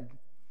dead."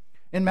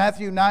 In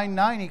Matthew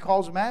 9:9, He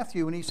calls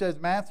Matthew, and He says,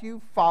 "Matthew,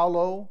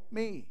 follow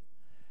me."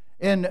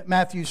 In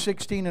Matthew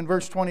 16 and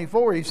verse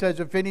 24, He says,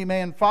 "If any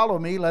man follow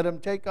me, let him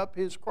take up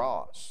his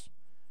cross."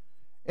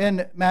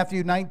 In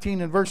Matthew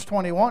 19 and verse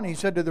 21, He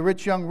said to the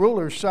rich young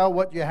ruler, "Sell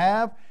what you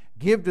have,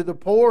 give to the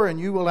poor, and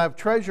you will have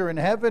treasure in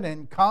heaven,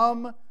 and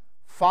come,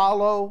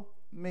 follow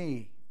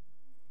me."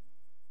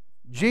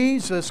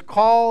 Jesus'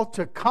 call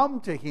to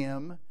come to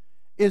Him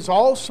is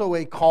also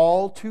a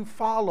call to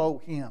follow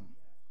Him.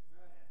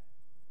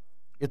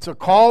 It's a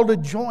call to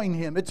join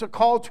Him. It's a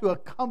call to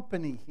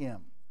accompany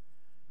Him.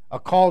 A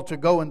call to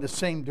go in the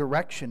same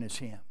direction as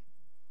Him.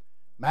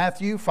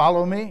 Matthew,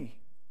 follow me.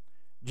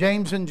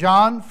 James and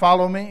John,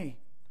 follow me.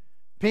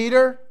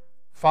 Peter,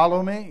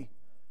 follow me.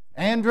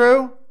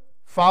 Andrew,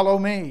 follow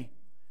me.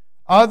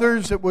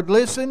 Others that would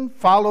listen,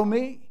 follow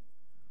me.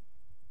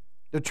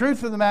 The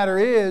truth of the matter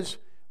is,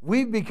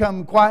 we've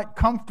become quite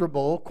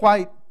comfortable,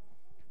 quite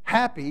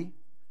happy,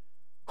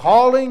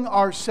 calling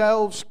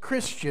ourselves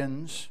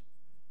Christians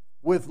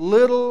with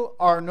little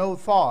or no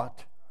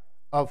thought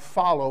of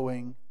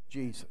following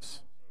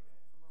Jesus.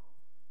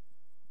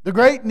 The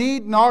great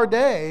need in our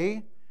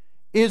day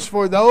is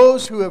for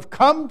those who have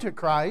come to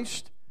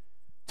Christ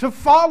to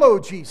follow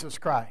Jesus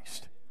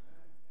Christ.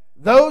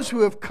 Those who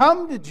have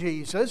come to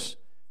Jesus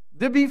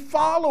to be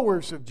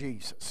followers of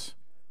Jesus.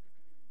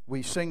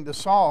 We sing the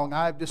song,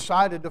 "I've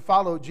decided to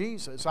follow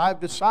Jesus. I've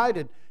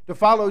decided to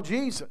follow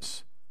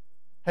Jesus."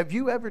 Have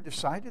you ever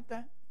decided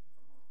that?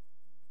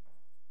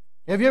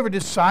 Have you ever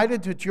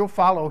decided that you'll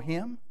follow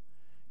Him?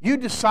 You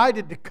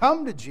decided to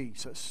come to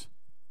Jesus,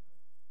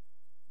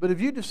 but have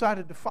you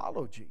decided to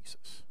follow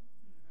Jesus?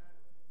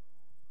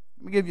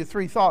 Let me give you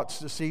 3 thoughts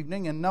this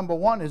evening, and number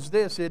 1 is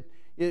this.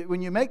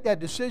 When you make that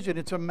decision,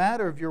 it's a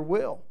matter of your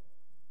will.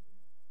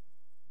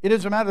 It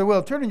is a matter of the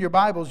will. Turn in your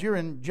Bibles. You're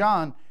in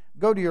John.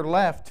 Go to your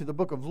left to the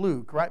book of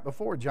Luke, right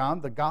before John,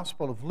 the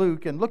Gospel of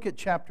Luke, and look at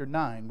chapter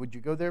 9. Would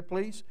you go there,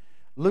 please?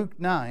 Luke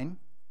 9.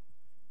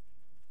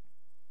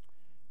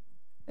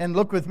 And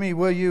look with me,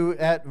 will you,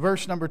 at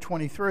verse number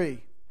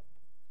 23.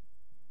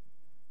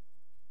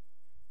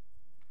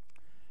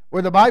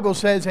 Where the Bible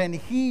says, "And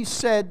He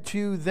said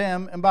to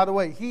them," and by the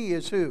way, He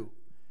is who?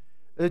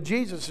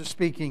 Jesus is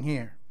speaking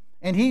here.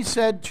 And He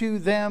said to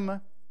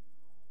them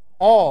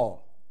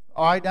all.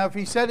 All right, now if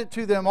He said it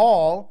to them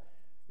all,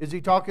 is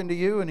He talking to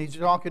you and He's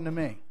talking to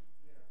me?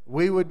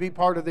 We would be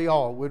part of the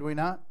all, would we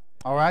not?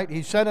 All right,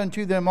 He said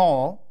unto them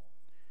all,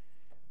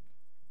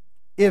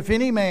 if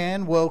any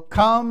man will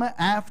come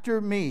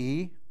after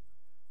me,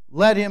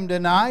 let him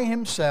deny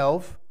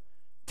himself,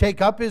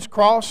 take up his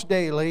cross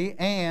daily,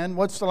 and,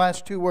 what's the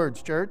last two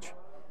words, church?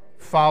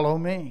 Follow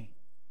me.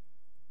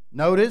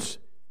 Notice,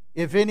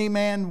 if any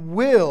man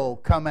will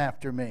come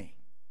after me,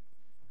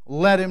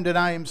 let him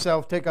deny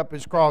himself, take up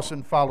his cross,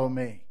 and follow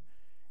me.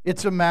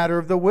 It's a matter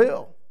of the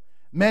will.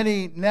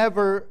 Many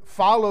never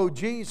follow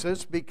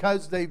Jesus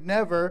because they've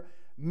never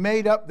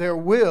made up their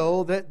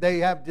will that they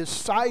have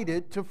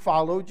decided to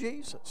follow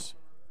Jesus.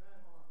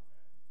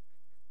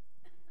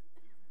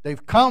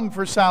 They've come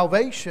for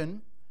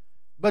salvation,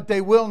 but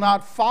they will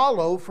not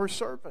follow for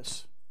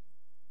service.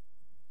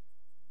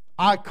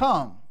 I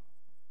come,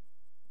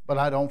 but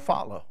I don't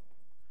follow.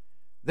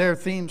 Their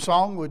theme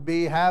song would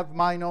be, have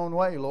mine own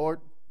way,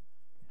 Lord.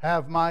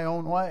 Have my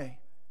own way.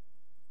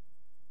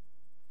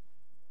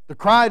 The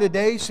cry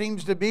today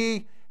seems to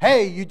be,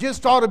 hey, you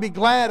just ought to be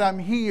glad I'm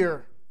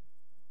here.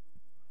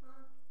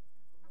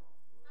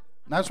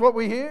 And that's what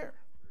we hear.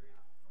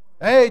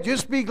 Hey,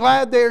 just be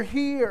glad they're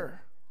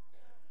here.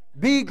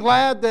 Be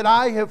glad that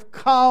I have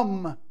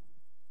come.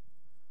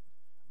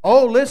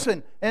 Oh,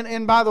 listen,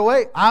 and by the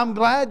way, I'm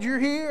glad you're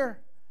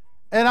here.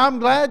 And I'm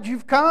glad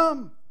you've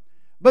come.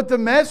 But the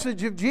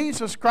message of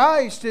Jesus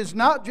Christ is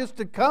not just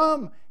to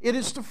come, it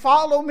is to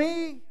follow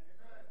me.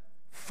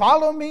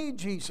 Follow me,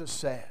 Jesus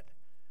said.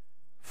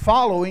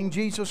 Following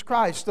Jesus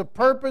Christ. The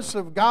purpose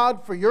of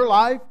God for your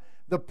life,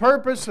 the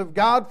purpose of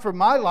God for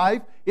my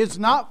life is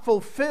not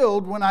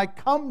fulfilled when I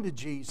come to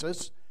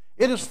Jesus.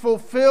 It is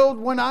fulfilled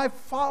when I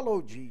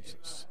follow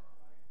Jesus.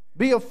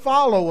 Be a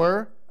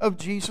follower of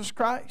Jesus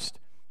Christ.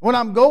 When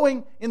I'm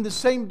going in the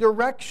same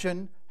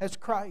direction as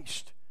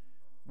Christ.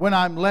 When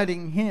I'm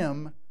letting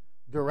Him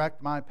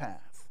direct my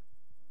path.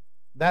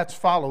 That's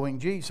following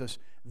Jesus.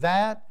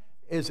 That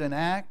is an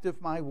act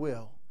of my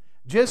will.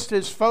 Just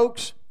as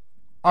folks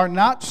are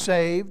not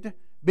saved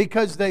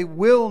because they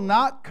will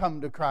not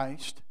come to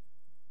Christ.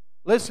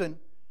 Listen,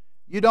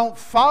 you don't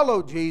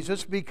follow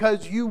Jesus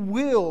because you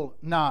will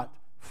not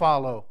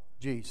follow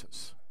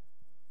Jesus.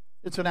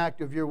 It's an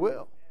act of your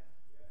will.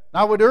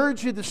 Now, I would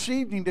urge you this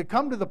evening to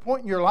come to the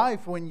point in your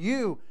life when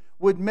you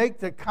would make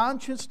the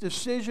conscious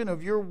decision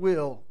of your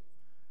will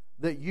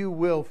that you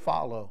will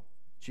follow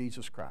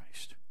Jesus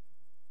Christ.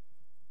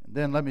 And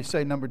then let me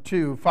say, number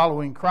two,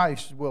 following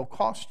Christ will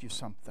cost you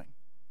something.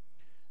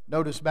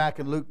 Notice back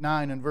in Luke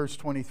 9 and verse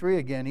 23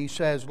 again, He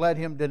says, let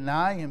him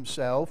deny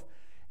himself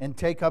and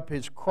take up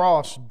his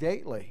cross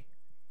daily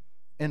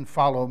and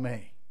follow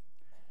me.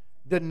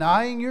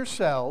 Denying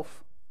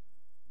yourself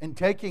and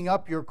taking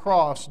up your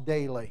cross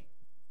daily.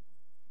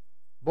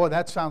 Boy,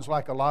 that sounds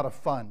like a lot of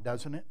fun,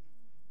 doesn't it?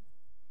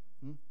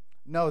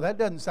 No, that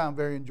doesn't sound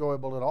very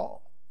enjoyable at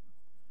all.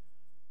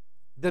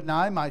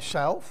 Deny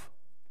myself.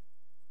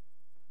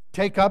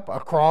 Take up a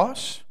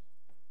cross.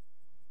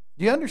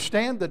 Do you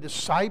understand the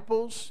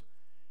disciples?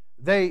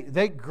 They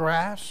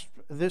grasped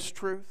this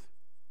truth.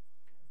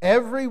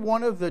 Every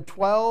one of the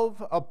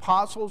 12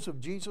 apostles of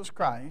Jesus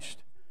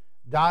Christ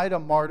died a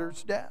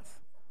martyr's death.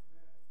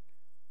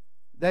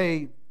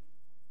 You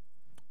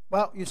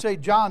say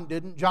John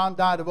didn't. John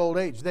died of old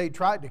age. They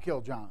tried to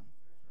kill John.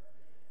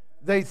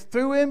 They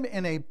threw him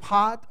in a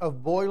pot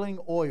of boiling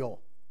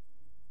oil.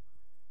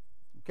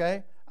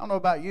 Okay? I don't know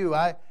about you.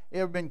 You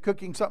ever been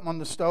cooking something on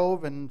the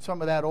stove and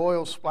some of that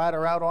oil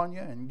splatter out on you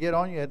and get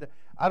on you?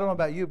 I don't know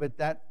about you, but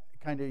that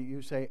kind of,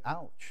 you say,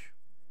 ouch.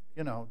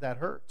 You know, that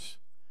hurts.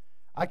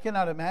 I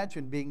cannot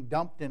imagine being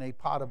dumped in a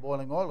pot of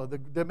boiling oil.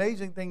 The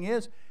amazing thing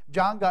is,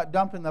 John got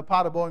dumped in the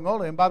pot of boiling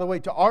oil, and by the way,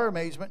 to our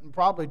amazement, and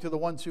probably to the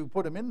ones who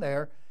put him in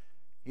there,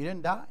 he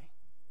didn't die.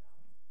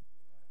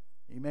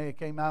 He may have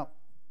came out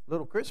a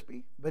little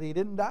crispy, but he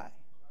didn't die.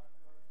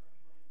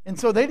 And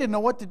so they didn't know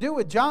what to do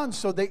with John,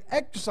 so they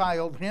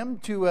exiled him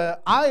to an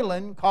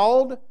island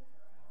called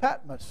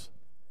Patmos,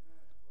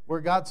 where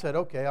God said,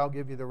 okay, I'll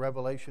give you the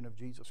revelation of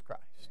Jesus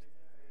Christ.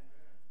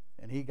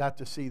 And he got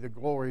to see the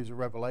glories of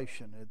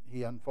Revelation that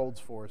He unfolds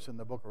for us in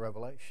the book of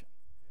Revelation.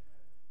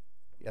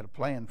 He had a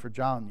plan for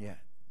John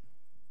yet.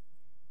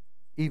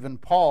 Even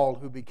Paul,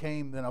 who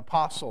became an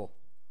apostle,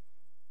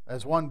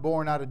 as one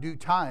born out of due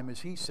time,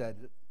 as he said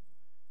it,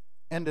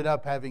 ended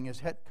up having his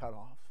head cut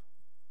off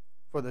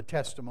for the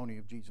testimony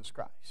of Jesus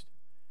Christ.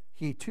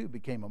 He too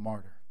became a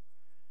martyr.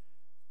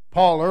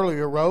 Paul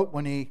earlier wrote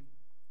when he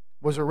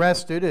was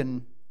arrested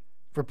and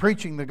for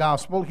preaching the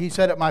gospel, he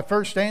said, at my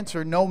first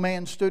answer, no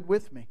man stood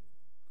with me.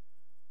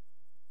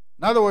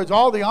 In other words,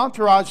 all the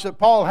entourage that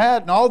Paul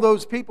had and all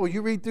those people,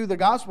 you read through the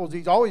Gospels,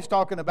 he's always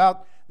talking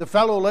about the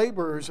fellow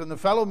laborers and the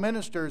fellow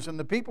ministers and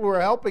the people who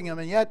are helping him.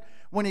 And yet,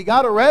 when he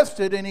got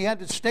arrested and he had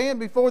to stand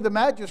before the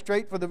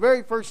magistrate for the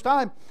very first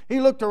time,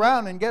 he looked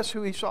around and guess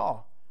who he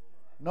saw?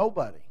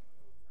 Nobody.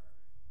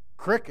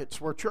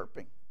 Crickets were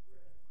chirping.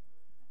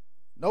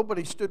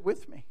 Nobody stood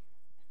with me.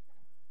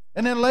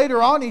 And then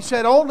later on he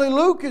said, only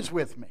Luke is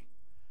with me.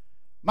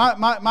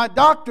 My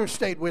doctor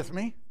stayed with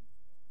me.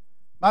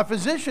 My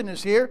physician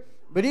is here,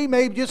 but he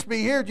may just be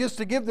here just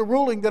to give the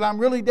ruling that I'm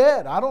really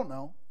dead. I don't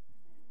know.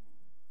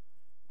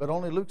 But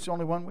only Luke's the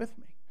only one with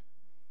me.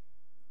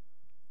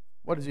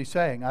 What is he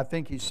saying? I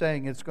think he's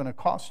saying it's going to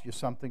cost you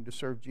something to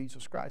serve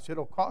Jesus Christ.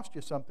 It'll cost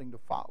you something to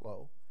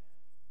follow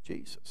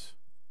Jesus.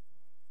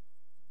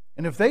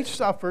 And if they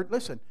suffered,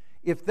 listen,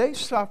 if they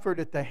suffered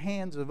at the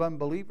hands of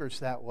unbelievers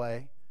that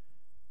way,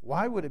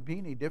 why would it be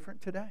any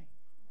different today?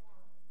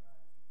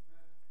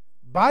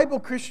 Bible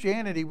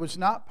Christianity was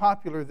not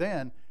popular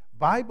then.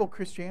 Bible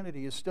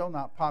Christianity is still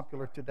not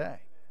popular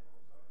today.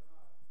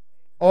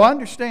 Oh,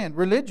 understand,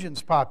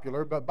 religion's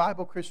popular, but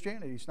Bible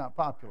Christianity is not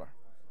popular.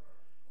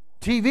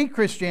 TV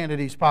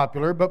Christianity is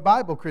popular, but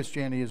Bible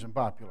Christianity isn't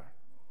popular.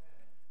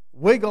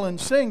 Wiggle and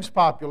sing's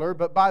popular,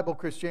 but Bible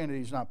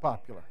Christianity is not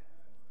popular.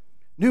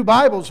 New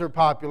Bibles are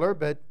popular,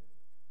 but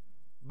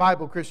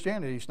Bible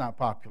Christianity is not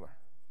popular.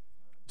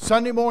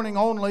 Sunday morning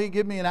only,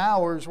 give me an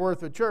hour's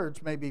worth of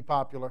church may be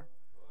popular,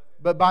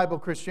 but Bible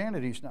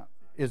Christianity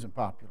isn't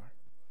popular.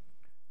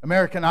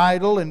 American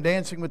Idol and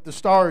Dancing with the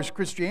Stars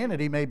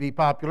Christianity may be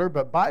popular,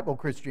 but Bible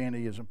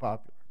Christianity isn't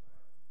popular.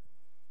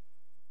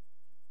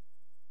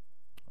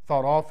 I've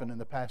thought often in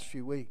the past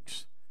few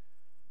weeks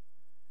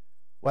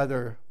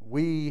whether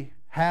we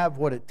have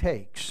what it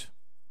takes,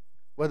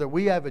 whether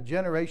we have a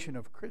generation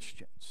of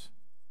Christians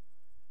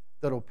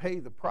that will pay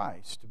the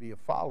price to be a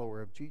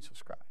follower of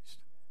Jesus Christ.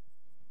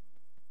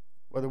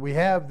 Whether we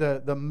have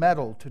the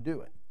mettle to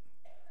do it.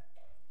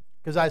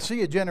 Because I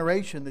see a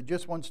generation that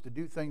just wants to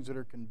do things that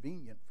are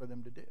convenient for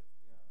them to do.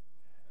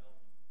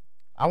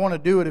 I want to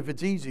do it if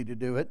it's easy to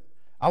do it.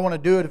 I want to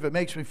do it if it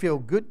makes me feel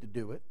good to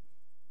do it.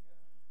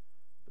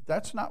 But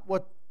that's not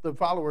what the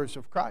followers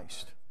of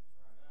Christ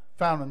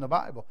found in the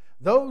Bible.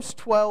 Those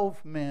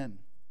 12 men,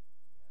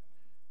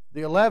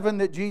 the 11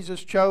 that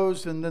Jesus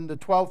chose, and then the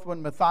 12th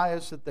one,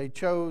 Matthias, that they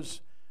chose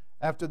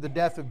after the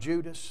death of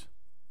Judas.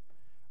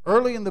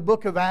 Early in the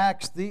book of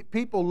Acts, the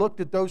people looked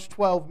at those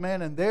 12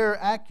 men, and their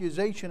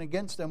accusation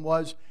against them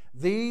was,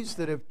 these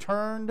that have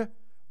turned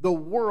the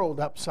world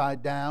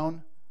upside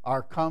down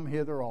are come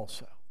hither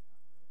also.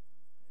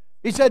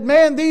 He said,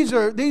 man, these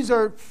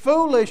are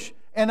foolish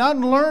and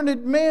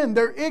unlearned men.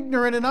 They're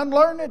ignorant and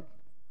unlearned.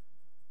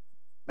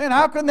 Man,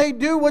 how can they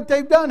do what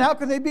they've done? How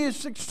can they be as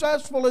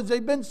successful as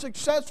they've been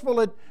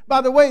successful? By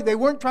the way, they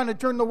weren't trying to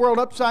turn the world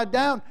upside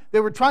down.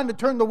 They were trying to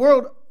turn the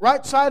world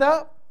right side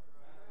up.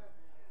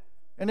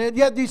 And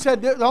yet he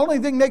said the only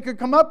thing they could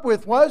come up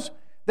with was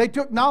they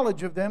took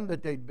knowledge of them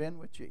that they'd been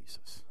with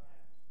Jesus.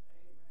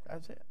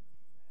 That's it.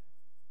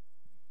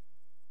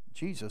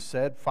 Jesus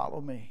said,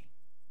 follow me.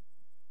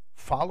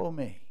 Follow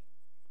me.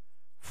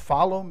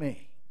 Follow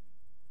me.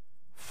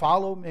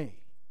 Follow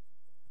me.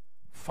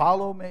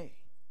 Follow me.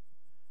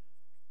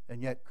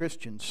 And yet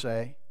Christians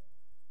say,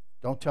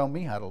 don't tell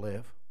me how to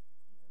live.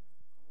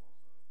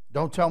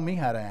 Don't tell me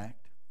how to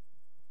act.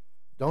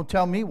 Don't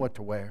tell me what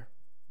to wear.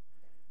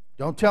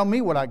 Don't tell me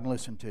what I can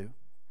listen to.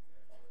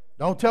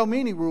 Don't tell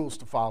me any rules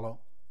to follow.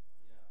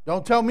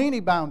 Don't tell me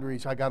any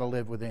boundaries I got to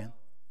live within.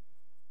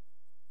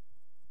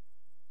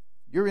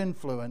 Your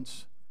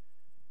influence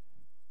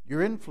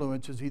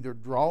is either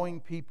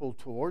drawing people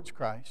towards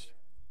Christ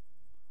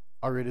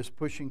or it is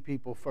pushing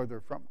people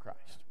further from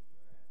Christ.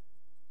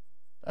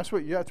 That's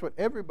what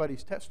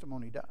everybody's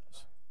testimony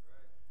does.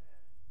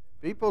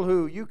 People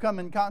who you come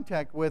in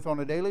contact with on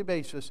a daily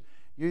basis,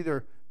 you're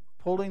either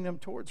pulling them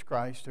towards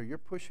Christ or you're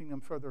pushing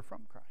them further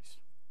from Christ.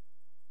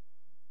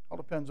 All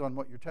depends on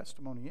what your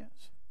testimony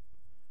is.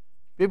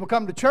 People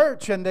come to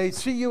church and they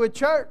see you at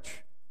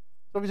church.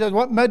 Somebody says,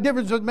 what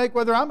difference does it make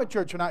whether I'm at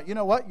church or not? You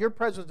know what? Your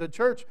presence at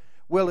church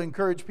will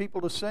encourage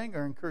people to sing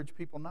or encourage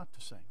people not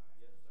to sing.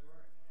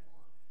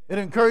 It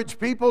encourages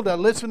people to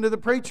listen to the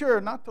preacher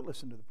or not to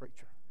listen to the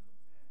preacher.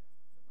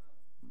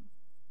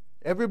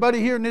 Everybody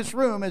here in this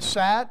room has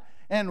sat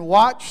and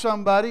watched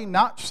somebody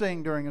not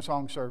sing during a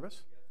song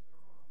service.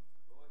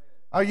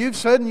 Or you've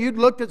said and you've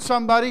looked at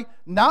somebody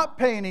not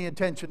paying any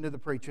attention to the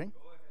preaching.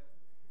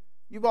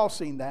 You've all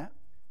seen that.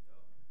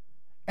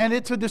 And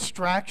it's a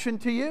distraction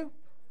to you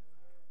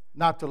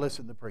not to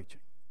listen to preaching.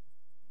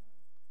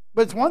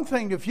 But it's one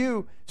thing if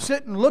you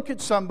sit and look at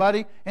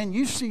somebody and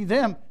you see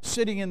them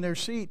sitting in their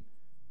seat.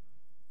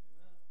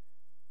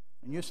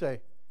 And you say,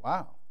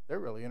 wow, they're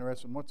really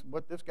interested in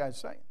what this guy's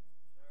saying.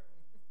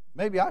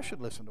 Maybe I should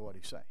listen to what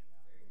he's saying.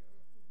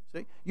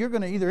 See, you're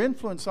going to either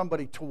influence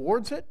somebody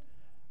towards it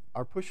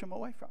or push them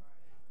away from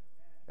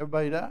it.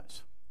 Everybody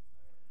does.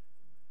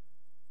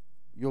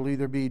 You'll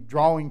either be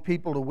drawing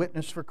people to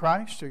witness for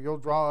Christ or you'll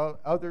draw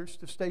others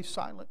to stay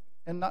silent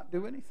and not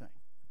do anything.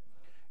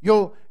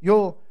 You'll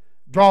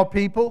draw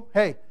people,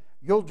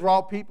 you'll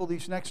draw people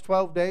these next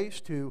 12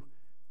 days to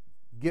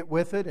get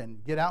with it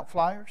and get out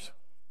flyers.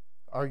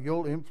 Or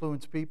you'll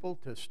influence people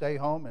to stay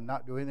home and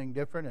not do anything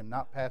different and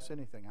not pass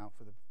anything out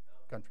for the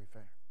country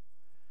fair.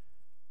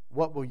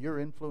 What will your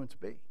influence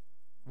be?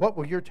 What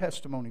will your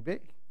testimony be?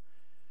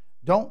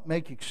 Don't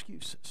make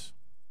excuses.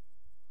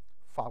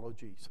 Follow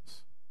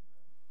Jesus.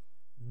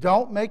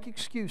 Don't make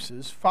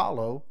excuses.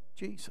 Follow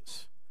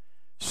Jesus.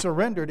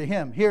 Surrender to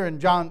Him. Here in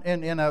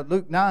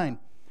Luke 9,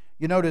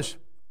 you notice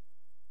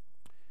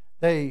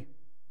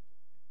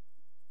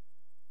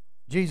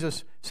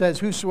Jesus says,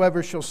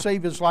 "Whosoever shall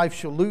save his life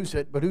shall lose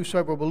it, but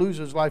whosoever will lose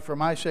his life for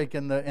my sake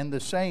in the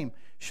same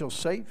shall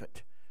save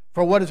it.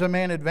 For what is a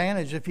man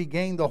advantage if he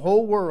gain the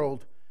whole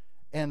world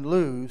and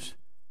lose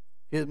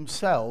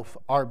himself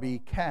or be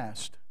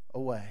cast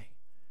away?"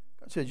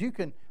 God says you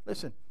can,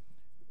 listen,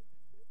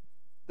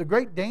 the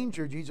great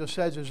danger, Jesus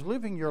says, is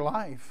living your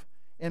life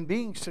and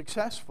being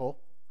successful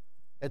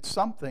at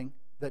something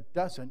that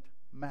doesn't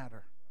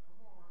matter.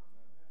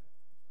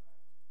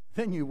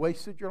 Then you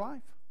wasted your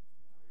life.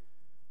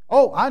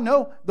 Oh, I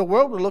know the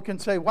world will look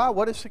and say, wow,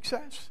 what is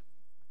success?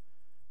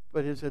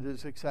 But is it a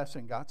success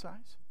in God's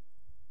eyes?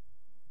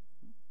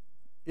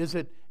 Is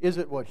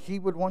it what He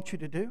would want you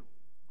to do?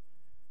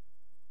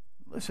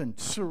 Listen,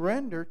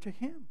 surrender to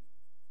Him.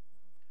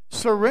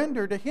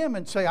 Surrender to Him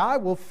and say, I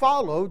will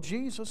follow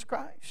Jesus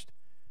Christ.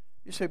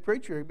 You say,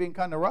 preacher, you're being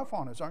kind of rough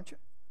on us, aren't you?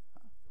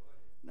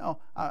 No,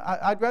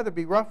 I'd rather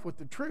be rough with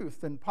the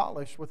truth than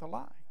polished with a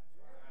lie.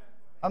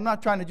 I'm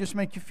not trying to just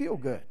make you feel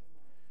good.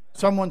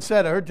 Someone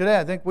said, I heard today,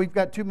 I think we've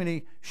got too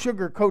many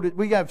sugar-coated,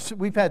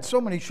 we've had so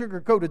many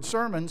sugar-coated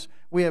sermons,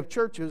 we have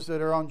churches that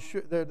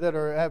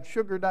are have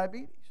sugar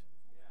diabetes.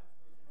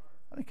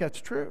 I think that's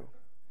true.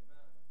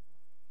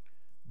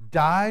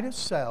 Die to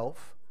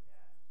self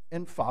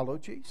and follow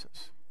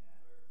Jesus.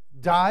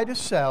 Die to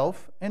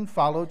self and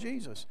follow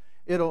Jesus.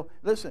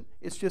 Listen,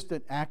 it's just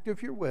an act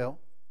of your will,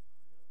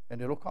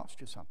 and it'll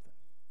cost you something.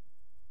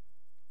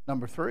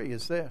 Number 3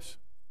 is this.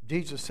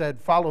 Jesus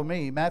said, follow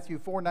me. Matthew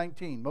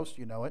 4:19. Most of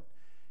you know it.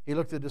 He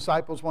looked at the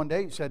disciples one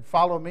day. He said,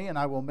 follow me and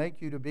I will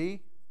make you to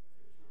be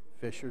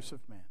fishers of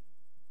men.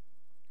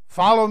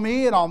 Follow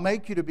me and I'll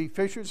make you to be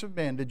fishers of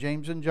men, to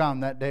James and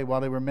John that day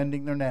while they were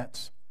mending their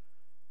nets.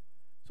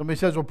 Somebody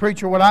says, well,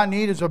 preacher, what I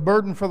need is a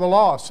burden for the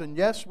lost. And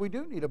yes, we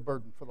do need a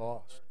burden for the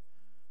lost.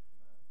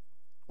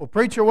 Well,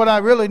 preacher, what I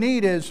really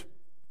need is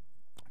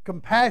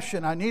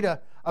compassion. I need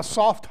a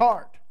soft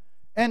heart.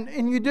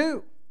 And you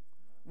do.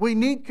 We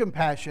need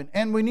compassion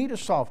and we need a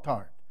soft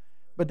heart.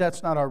 But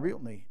that's not our real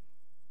need.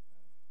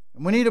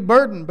 And we need a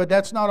burden, but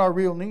that's not our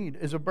real need,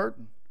 is a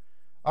burden.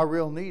 Our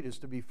real need is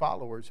to be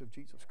followers of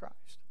Jesus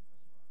Christ.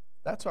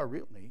 That's our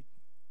real need.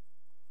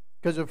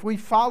 Because if we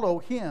follow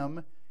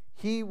Him,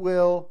 He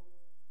will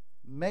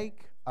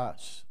make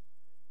us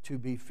to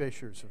be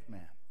fishers of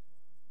men.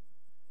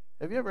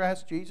 Have you ever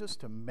asked Jesus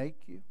to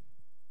make you?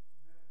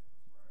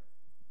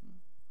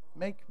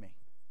 Make me.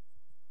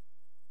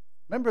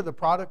 Remember the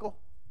prodigal?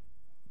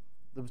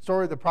 The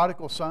story of the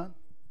prodigal son?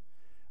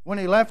 When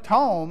he left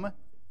home,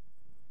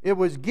 it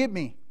was give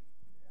me.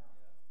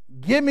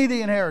 Give me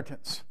the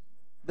inheritance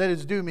that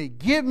is due me.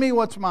 Give me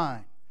what's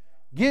mine.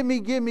 Give me,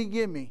 give me,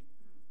 give me.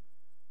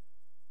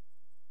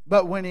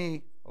 But when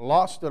he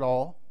lost it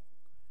all,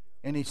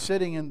 and he's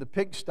sitting in the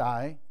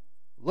pigsty,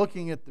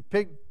 looking at the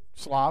pig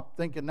slop,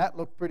 thinking that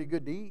looked pretty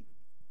good to eat,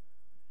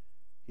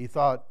 he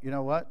thought, you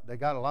know what? They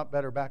got a lot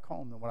better back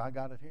home than what I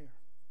got it here.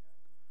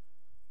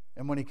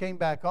 And when he came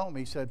back home,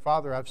 he said,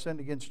 Father, I've sinned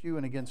against you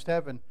and against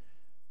heaven.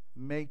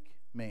 Make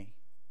me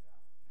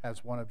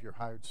as one of your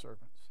hired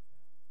servants.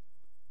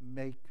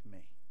 Make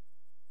me.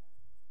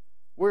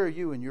 Where are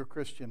you in your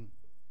Christian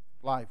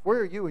life? Where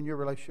are you in your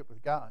relationship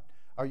with God?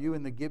 Are you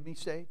in the give me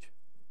stage?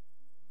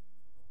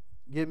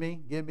 Give me,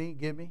 give me,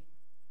 give me.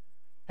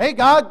 Hey,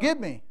 God, give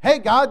me. Hey,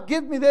 God,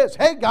 give me this.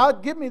 Hey,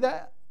 God, give me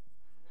that.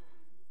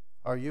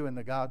 Are you in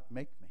the God,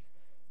 make me?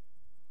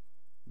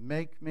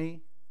 Make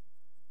me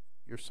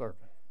your servant.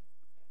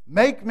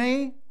 Make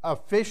me a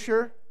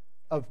fisher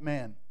of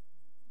men.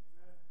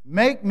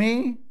 Make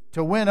me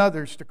to win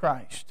others to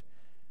Christ.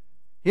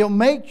 He'll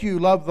make you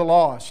love the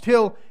lost.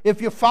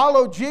 If you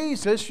follow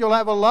Jesus, you'll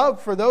have a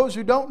love for those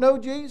who don't know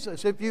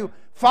Jesus. If you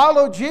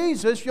follow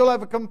Jesus, you'll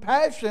have a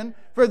compassion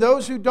for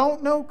those who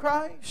don't know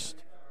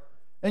Christ.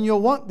 And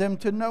you'll want them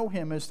to know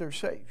Him as their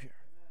Savior.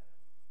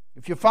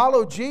 If you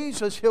follow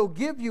Jesus, He'll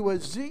give you a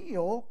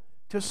zeal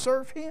to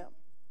serve Him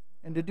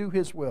and to do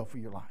His will for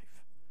your life.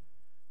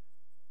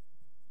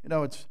 You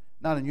know, it's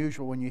not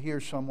unusual when you hear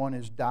someone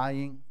is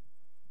dying.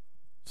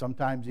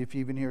 Sometimes if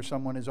you even hear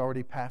someone has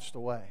already passed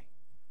away.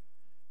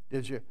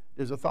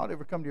 Does a thought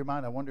ever come to your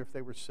mind, I wonder if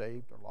they were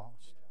saved or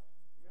lost?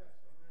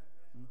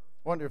 I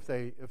wonder if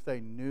they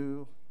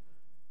knew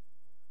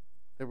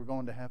they were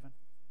going to heaven?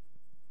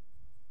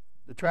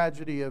 The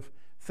tragedy of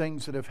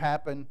things that have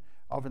happened,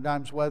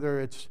 oftentimes whether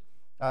it's,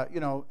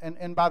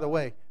 and by the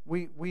way,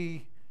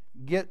 we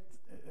hear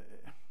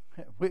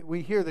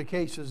the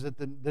cases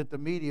that the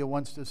media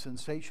wants to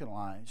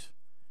sensationalize,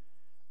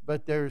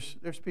 but there's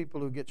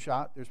people who get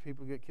shot, there's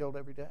people who get killed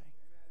every day.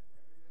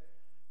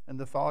 And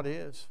the thought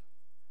is,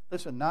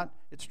 listen,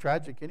 it's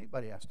tragic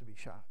anybody has to be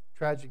shot.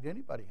 Tragic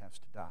anybody has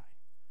to die.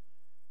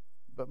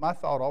 But my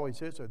thought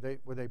always is,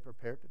 were they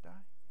prepared to die?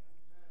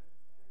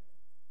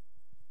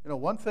 You know,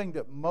 one thing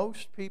that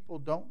most people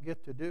don't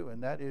get to do,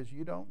 and that is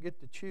you don't get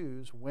to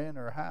choose when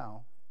or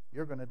how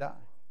you're going to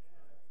die.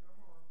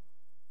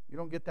 You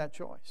don't get that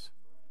choice.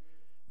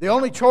 The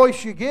only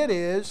choice you get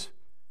is,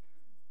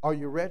 are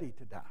you ready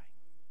to die?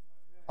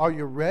 Are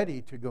you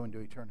ready to go into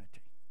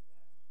eternity?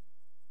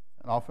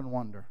 And I often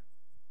wonder,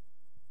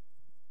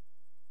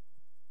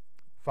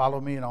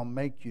 follow me and I'll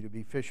make you to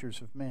be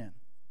fishers of men.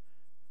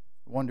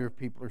 I wonder if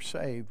people are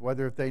saved,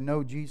 whether if they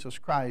know Jesus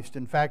Christ.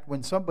 In fact,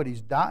 when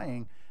somebody's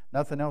dying,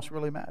 nothing else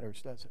really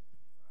matters, does it?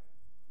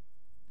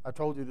 I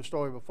told you the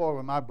story before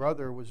when my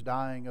brother was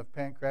dying of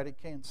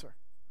pancreatic cancer.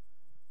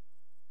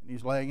 And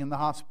he's laying in the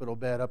hospital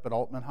bed up at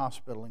Altman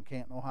Hospital in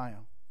Canton,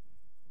 Ohio.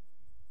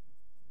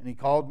 And he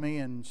called me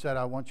and said,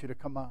 I want you to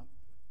come up.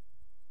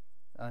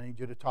 I need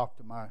you to talk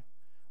to my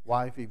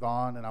wife,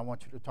 Yvonne, and I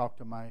want you to talk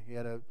to he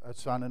had a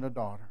son and a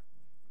daughter,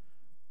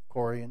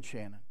 Corey and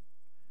Shannon.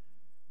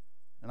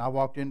 And I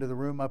walked into the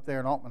room up there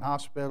in Altman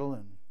Hospital,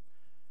 and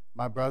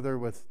my brother,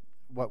 with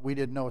what we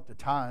didn't know at the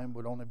time,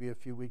 would only be a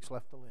few weeks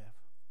left to live.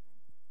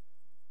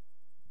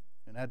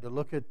 And had to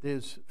look at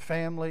his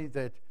family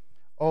that,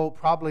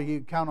 probably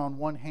you'd count on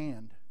one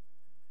hand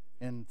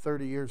in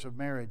 30 years of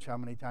marriage how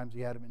many times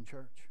he had him in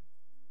church.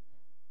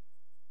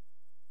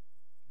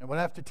 And would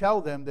have to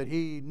tell them that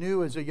he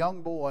knew as a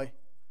young boy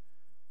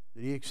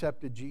that he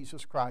accepted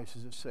Jesus Christ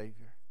as his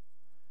Savior.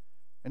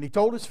 And he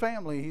told his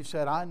family, he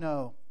said, I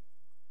know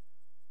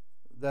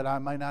that I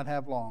may not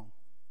have long,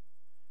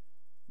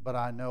 but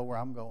I know where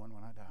I'm going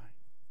when I die.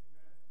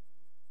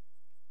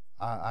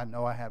 I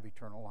know I have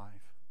eternal life.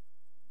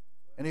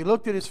 And he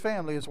looked at his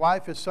family, his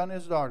wife, his son,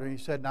 his daughter, and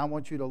he said, now I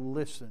want you to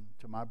listen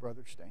to my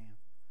brother Stan.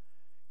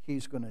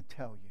 He's going to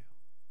tell you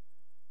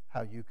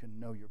how you can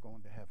know you're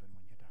going to heaven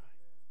when you die.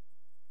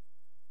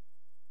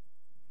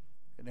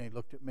 And then he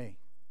looked at me,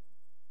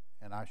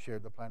 and I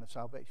shared the plan of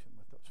salvation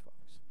with those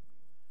folks.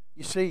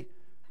 You see,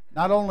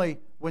 not only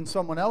when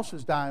someone else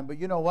is dying, but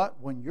you know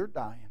what? When you're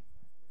dying,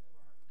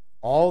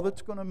 all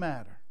that's going to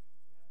matter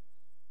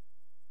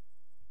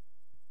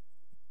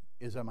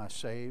is, am I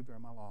saved or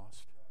am I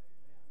lost?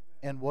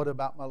 And what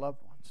about my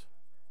loved ones?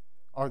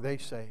 Are they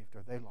saved?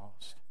 Are they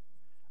lost?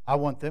 I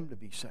want them to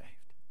be saved.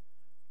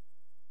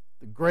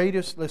 The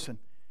greatest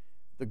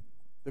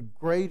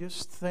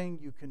thing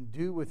you can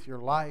do with your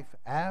life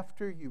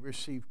after you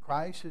receive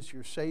Christ as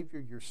your Savior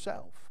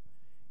yourself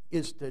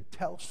is to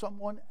tell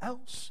someone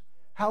else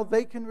how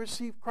they can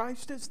receive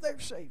Christ as their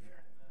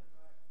Savior.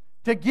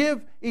 To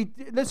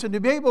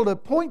be able to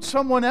point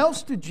someone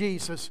else to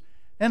Jesus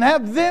and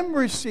have them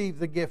receive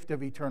the gift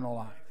of eternal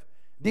life.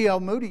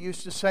 D.L. Moody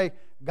used to say,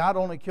 God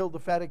only killed the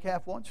fatted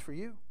calf once for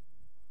you.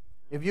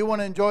 If you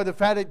want to enjoy the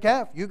fatted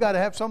calf, you got to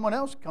have someone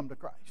else come to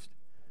Christ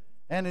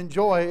and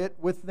enjoy it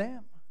with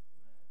them.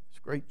 It's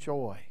great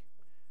joy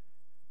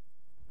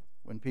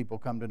when people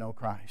come to know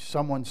Christ.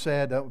 Someone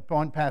said,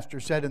 one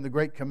pastor said in the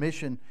Great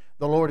Commission,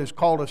 the Lord has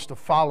called us to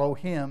follow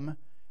Him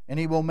and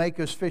He will make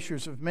us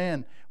fishers of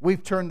men.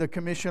 We've turned the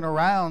commission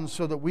around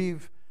so that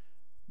we've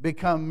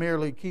become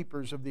merely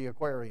keepers of the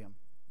aquarium.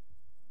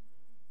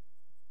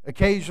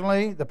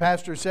 Occasionally, the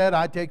pastor said,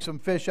 I take some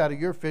fish out of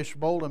your fish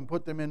bowl and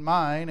put them in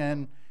mine,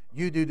 and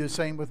you do the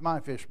same with my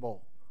fish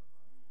bowl.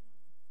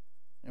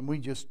 And we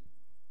just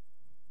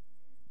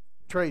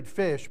trade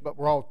fish, but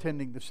we're all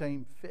tending the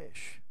same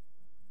fish.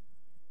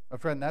 My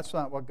friend, that's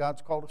not what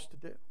God's called us to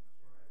do.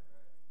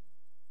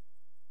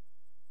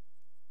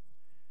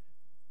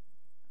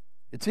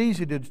 It's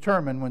easy to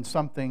determine when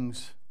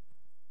something's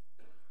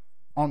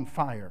on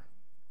fire.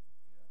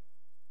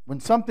 When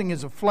something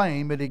is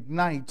aflame, it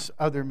ignites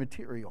other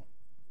material.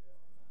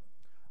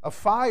 A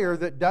fire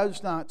that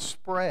does not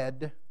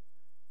spread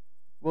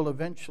will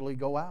eventually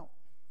go out.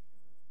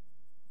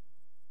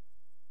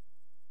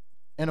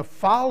 And a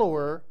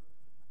follower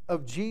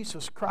of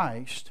Jesus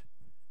Christ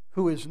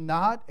who is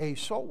not a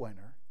soul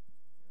winner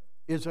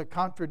is a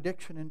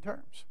contradiction in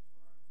terms.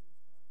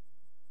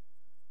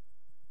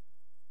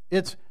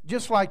 It's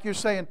just like you're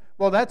saying,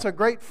 well, that's a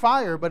great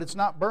fire, but it's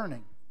not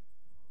burning.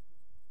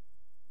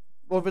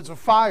 Well, if it's a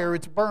fire,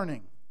 it's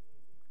burning.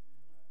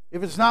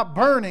 If it's not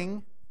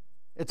burning,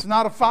 it's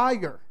not a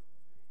fire.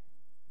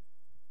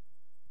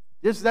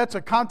 That's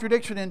a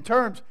contradiction in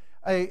terms.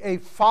 A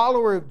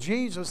follower of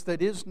Jesus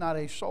that is not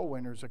a soul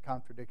winner is a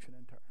contradiction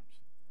in terms.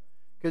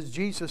 Because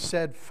Jesus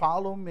said,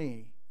 follow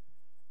me,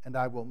 and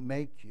I will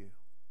make you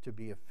to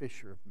be a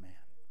fisher of men.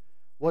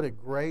 What a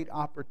great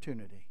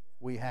opportunity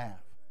we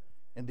have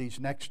in these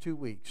next 2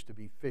 weeks to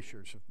be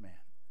fishers of men.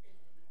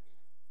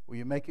 Will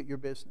you make it your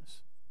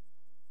business?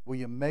 Will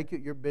you make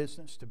it your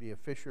business to be a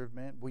fisher of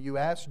men? Will you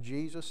ask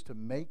Jesus to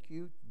make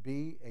you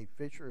be a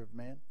fisher of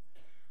men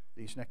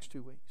these next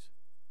 2 weeks?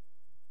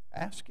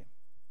 Ask Him.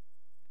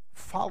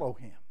 Follow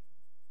Him.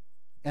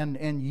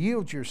 And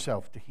yield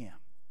yourself to Him.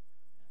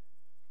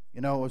 You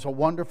know, it was a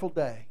wonderful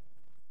day.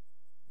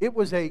 It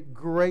was a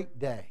great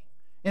day.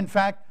 In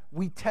fact,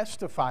 we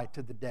testify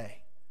to the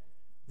day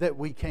that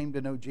we came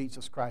to know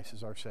Jesus Christ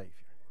as our Savior.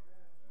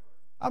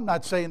 I'm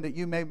not saying that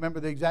you may remember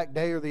the exact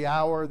day or the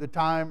hour or the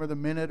time or the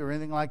minute or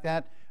anything like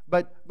that,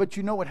 but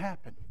you know what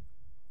happened.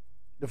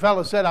 The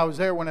fellow said, I was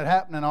there when it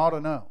happened and I ought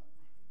to know.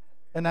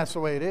 And that's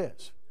the way it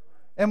is.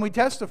 And we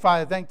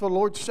testify, I think the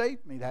Lord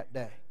saved me that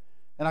day.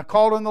 And I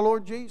called on the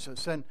Lord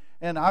Jesus. And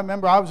I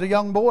remember I was a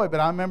young boy, but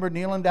I remember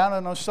kneeling down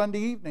on a Sunday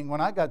evening when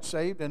I got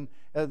saved, and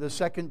the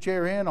second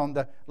chair in on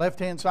the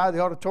left-hand side of the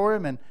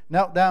auditorium, and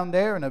knelt down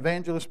there, and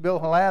Evangelist Bill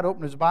Halad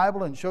opened his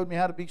Bible and showed me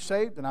how to be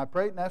saved, and I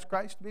prayed and asked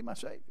Christ to be my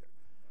Savior.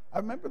 I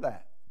remember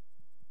that.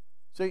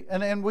 See,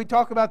 and we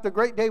talk about the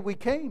great day we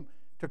came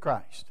to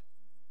Christ.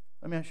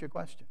 Let me ask you a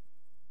question.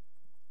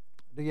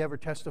 Do you ever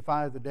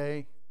testify of the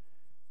day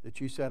that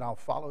you said, I'll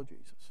follow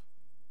Jesus?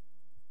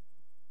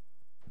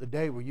 The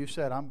day where you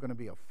said, I'm going to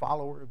be a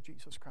follower of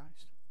Jesus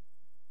Christ?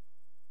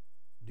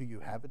 Do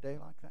you have a day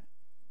like that?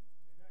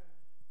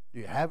 Do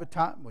you have a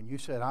time when you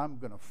said, I'm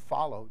going to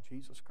follow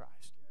Jesus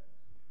Christ?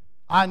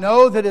 I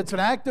know that it's an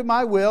act of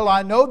my will.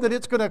 I know that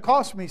it's going to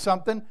cost me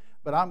something,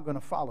 but I'm going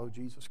to follow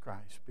Jesus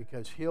Christ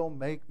because He'll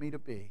make me to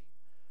be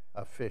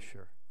a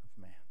fisher of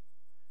men.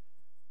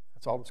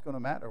 That's all that's going to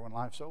matter when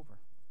life's over.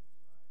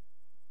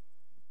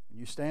 When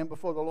you stand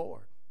before the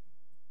Lord,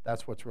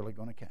 that's what's really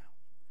going to count.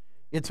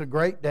 It's a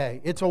great day.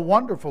 It's a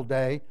wonderful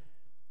day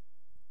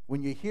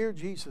when you hear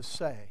Jesus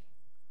say,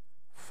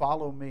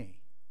 follow me,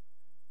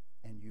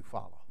 and you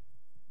follow.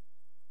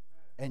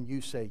 And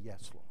you say,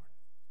 yes, Lord,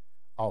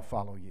 I'll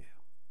follow you.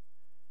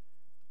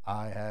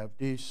 I have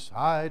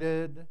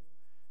decided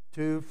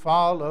to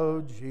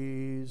follow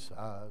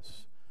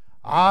Jesus.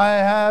 I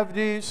have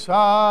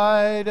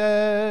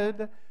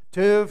decided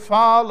to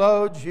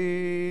follow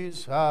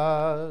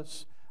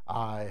Jesus.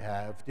 I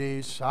have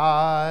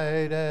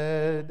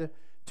decided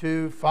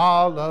to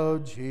follow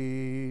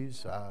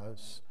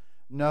Jesus.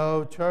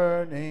 No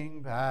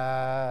turning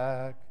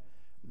back,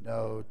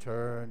 no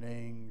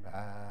turning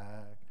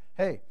back.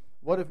 Hey,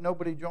 what if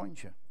nobody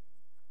joins you?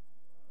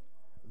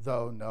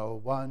 Though no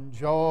one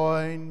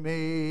join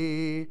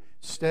me,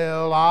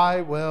 still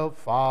I will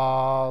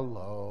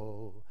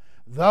follow.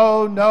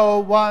 Though no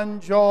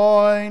one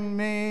join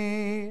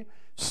me,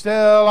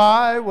 still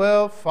I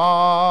will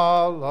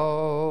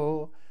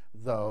follow.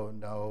 Though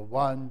no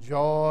one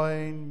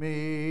join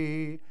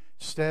me,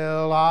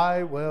 still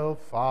I will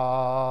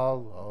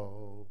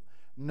follow.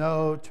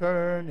 No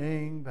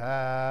turning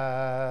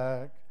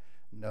back,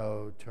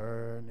 no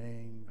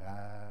turning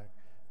back.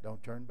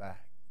 Don't turn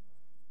back.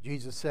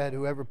 Jesus said,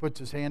 whoever puts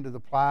his hand to the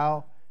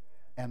plow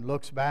and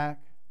looks back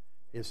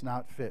is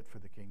not fit for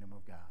the kingdom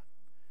of God.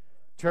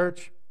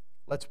 Church,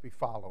 let's be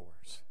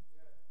followers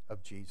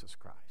of Jesus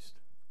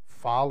Christ.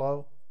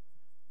 Follow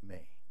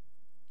me.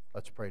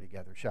 Let's pray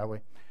together, shall we?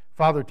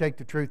 Father, take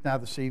the truth now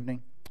this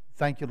evening.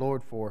 Thank you,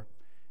 Lord, for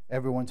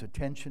everyone's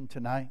attention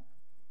tonight.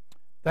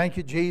 Thank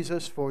you,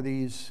 Jesus, for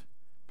these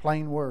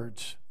plain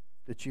words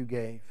that you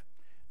gave.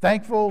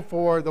 Thankful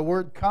for the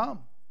word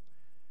come.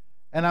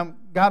 And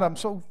I'm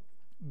so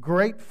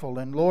grateful,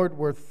 and Lord,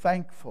 we're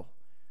thankful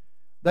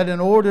that in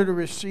order to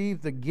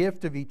receive the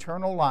gift of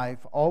eternal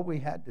life, all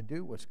we had to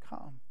do was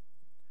come.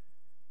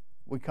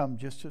 We come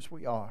just as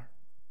we are,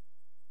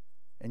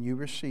 and you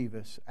receive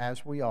us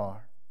as we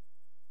are.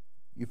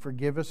 You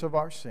forgive us of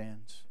our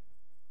sins.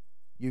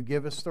 You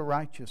give us the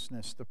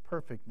righteousness, the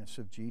perfectness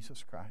of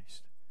Jesus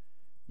Christ.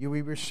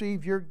 We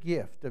receive your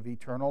gift of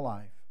eternal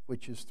life,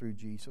 which is through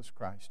Jesus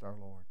Christ our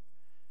Lord.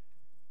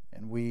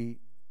 And we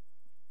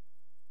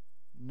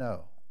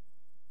know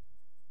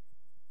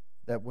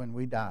that when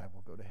we die,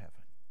 we'll go to heaven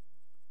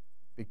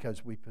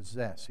because we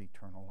possess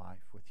eternal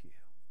life with you.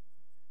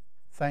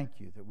 Thank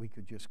you that we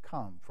could just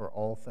come, for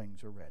all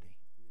things are ready.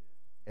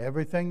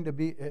 Everything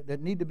that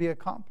need to be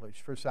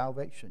accomplished for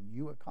salvation,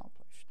 you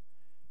accomplished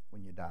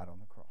when you died on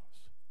the cross.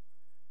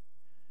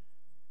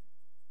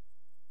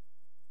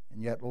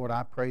 And yet, Lord,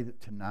 I pray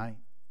that tonight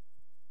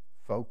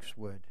folks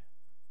would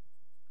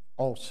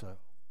also,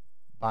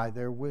 by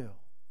their will,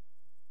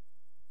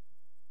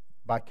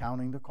 by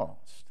counting the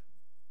cost,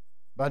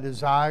 by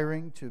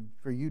desiring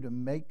for you to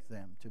make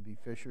them to be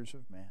fishers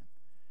of men,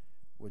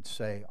 would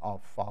say,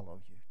 I'll follow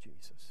you,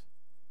 Jesus.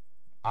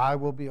 I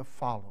will be a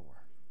follower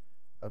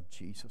of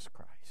Jesus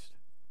Christ.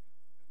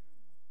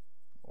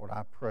 Lord,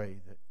 I pray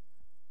that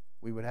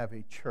we would have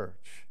a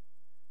church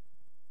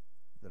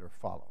that are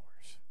followers.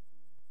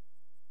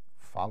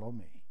 Follow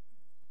me.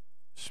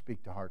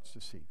 Speak to hearts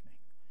this evening.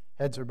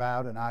 Heads are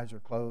bowed and eyes are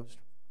closed.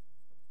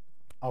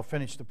 I'll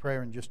finish the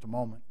prayer in just a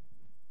moment.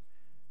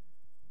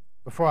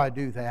 Before I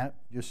do that,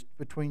 just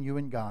between you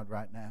and God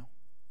right now,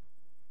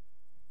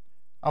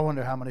 I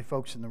wonder how many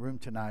folks in the room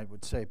tonight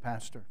would say,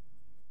 Pastor,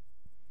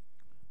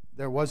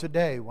 there was a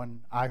day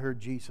when I heard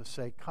Jesus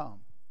say, come,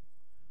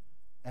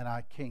 and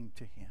I came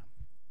to Him,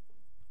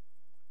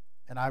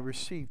 and I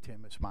received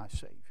Him as my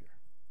Savior.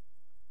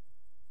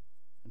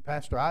 And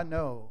Pastor, I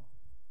know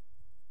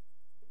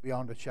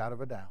beyond a shadow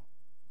of a doubt,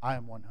 I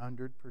am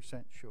 100%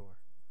 sure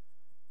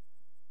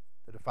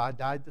that if I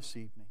died this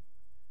evening,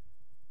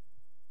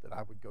 that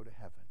I would go to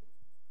heaven.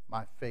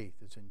 My faith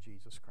is in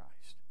Jesus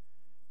Christ.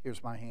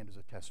 Here's my hand as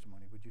a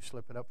testimony. Would you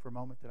slip it up for a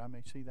moment that I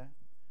may see that?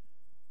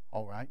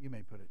 All right, you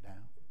may put it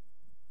down.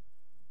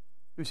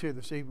 Who's here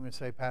this evening and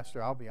say,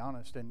 Pastor, I'll be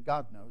honest, and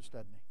God knows,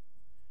 doesn't He?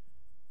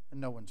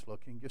 And no one's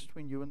looking, just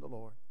between you and the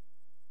Lord.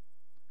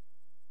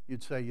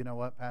 You'd say, you know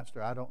what,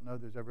 Pastor, I don't know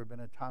there's ever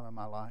been a time in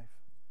my life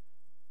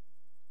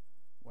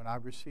when I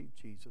received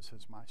Jesus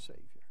as my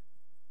Savior.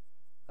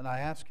 And I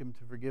ask Him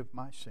to forgive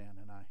my sin,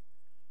 and I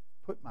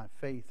put my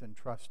faith and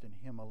trust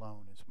in Him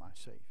alone as my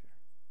Savior.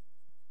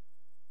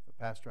 But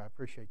Pastor, I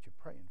appreciate you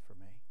praying for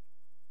me.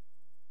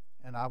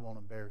 And I won't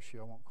embarrass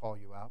you. I won't call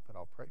you out, but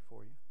I'll pray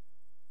for you.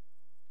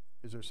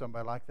 Is there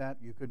somebody like that?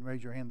 You couldn't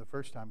raise your hand the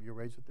first time. You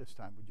raise it this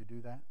time. Would you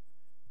do that?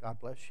 God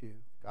bless you.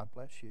 God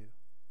bless you.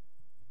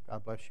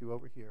 God bless you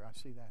over here. I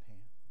see that hand.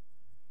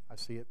 I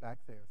see it back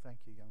there. Thank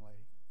you, young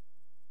lady.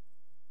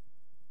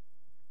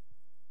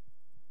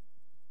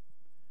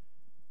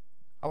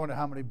 I wonder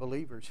how many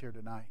believers here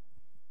tonight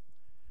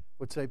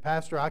would say,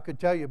 Pastor, I could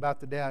tell you about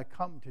the day I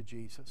come to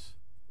Jesus.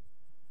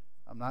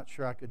 I'm not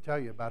sure I could tell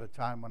you about a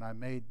time when I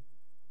made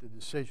the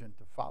decision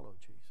to follow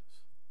Jesus.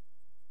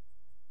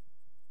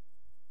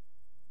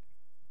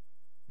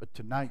 But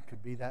tonight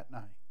could be that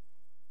night.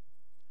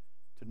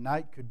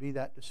 Tonight could be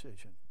that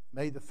decision.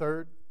 May the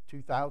 3rd,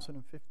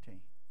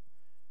 2015.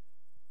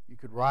 You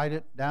could write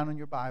it down in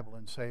your Bible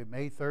and say,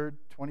 May 3rd,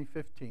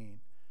 2015,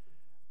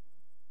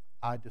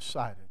 I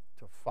decided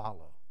to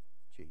follow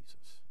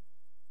Jesus.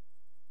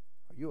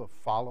 Are you a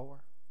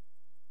follower?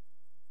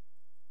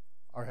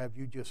 Or have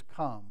you just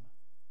come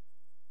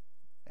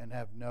and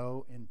have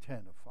no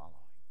intent of following?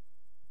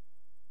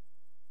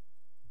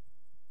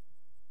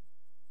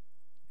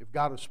 If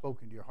God has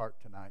spoken to your heart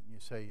tonight and you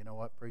say, you know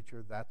what,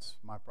 preacher, that's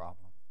my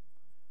problem.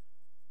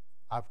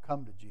 I've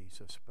come to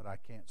Jesus, but I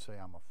can't say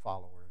I'm a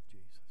follower of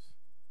Jesus.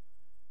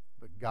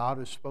 But God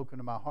has spoken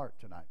to my heart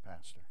tonight,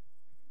 Pastor.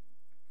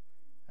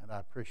 And I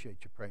appreciate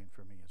you praying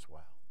for me as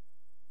well.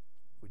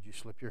 Would you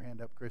slip your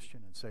hand up, Christian,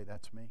 and say,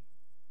 that's me?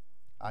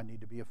 I need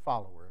to be a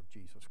follower of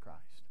Jesus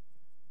Christ.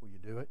 Will you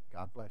do it?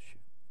 God bless you.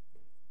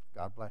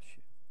 God bless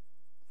you.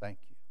 Thank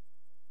you.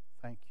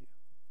 Thank you.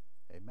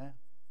 Amen.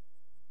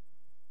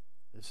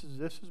 This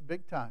is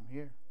big time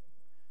here.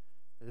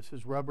 This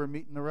is rubber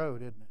meeting the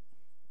road, isn't it?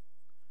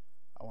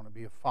 I want to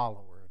be a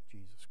follower of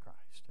Jesus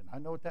Christ. And I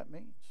know what that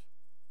means.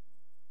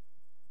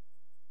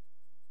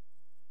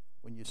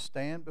 When you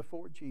stand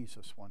before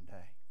Jesus one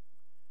day,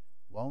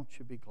 won't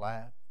you be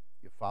glad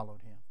you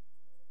followed Him?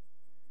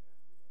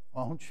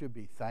 Won't you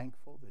be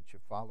thankful that you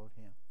followed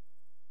Him?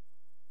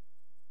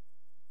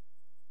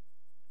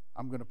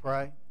 I'm going to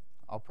pray.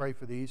 I'll pray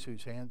for these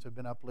whose hands have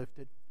been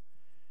uplifted.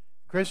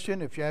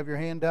 Christian, if you have your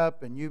hand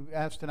up and you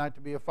asked tonight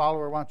to be a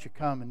follower, why don't you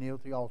come and kneel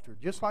at the altar,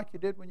 just like you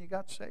did when you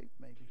got saved,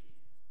 maybe.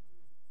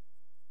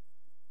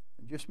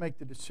 And just make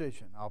the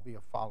decision, I'll be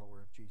a follower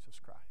of Jesus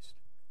Christ.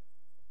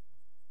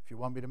 If you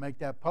want me to make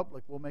that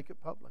public, we'll make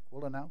it public.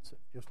 We'll announce it,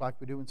 just like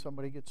we do when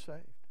somebody gets saved.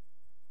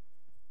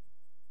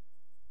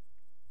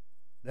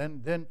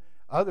 Then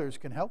others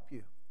can help you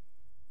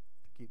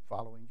to keep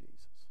following Jesus.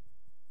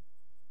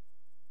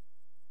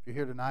 If you're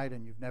here tonight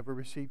and you've never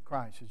received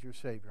Christ as your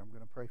Savior, I'm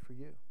going to pray for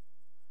you.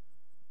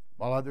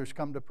 While others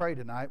come to pray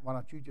tonight, why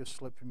don't you just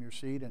slip from your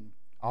seat and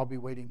I'll be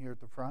waiting here at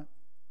the front.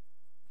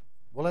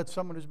 We'll let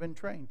someone who's been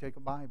trained take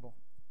a Bible.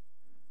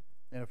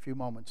 In a few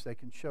moments, they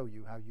can show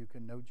you how you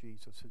can know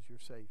Jesus as your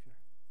Savior.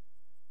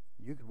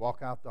 You can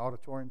walk out the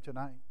auditorium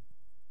tonight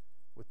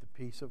with the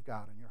peace of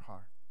God in your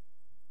heart,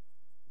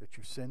 that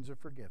your sins are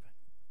forgiven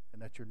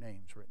and that your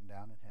name's written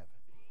down in heaven.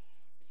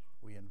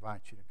 We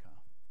invite you to come.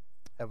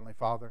 Heavenly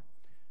Father,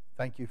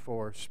 thank you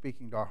for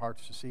speaking to our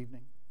hearts this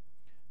evening.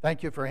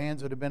 Thank you for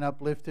hands that have been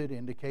uplifted,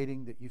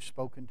 indicating that you've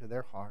spoken to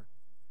their heart.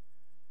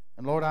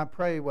 And Lord, I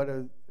pray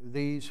whether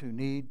these who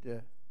need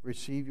to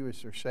receive you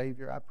as their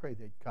Savior, I pray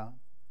they'd come.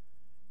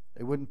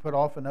 They wouldn't put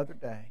off another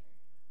day.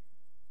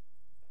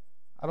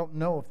 I don't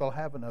know if they'll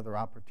have another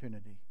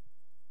opportunity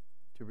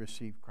to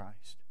receive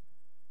Christ.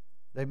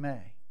 They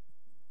may,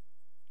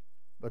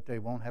 but they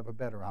won't have a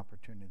better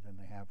opportunity than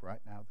they have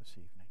right now this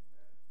evening.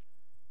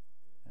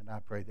 And I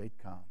pray they'd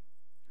come.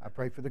 I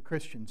pray for the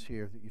Christians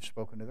here that you've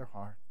spoken to their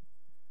heart.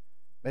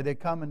 May they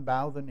come and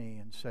bow the knee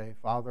and say,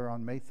 Father,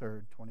 on May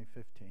 3rd,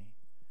 2015,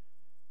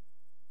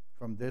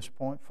 from this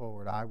point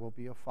forward, I will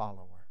be a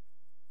follower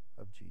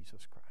of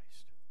Jesus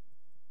Christ.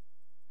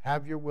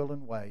 Have your will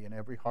and way in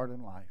every heart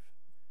and life,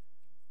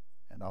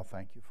 and I'll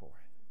thank you for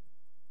it.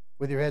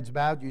 With your heads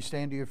bowed, you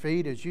stand to your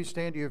feet. As you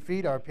stand to your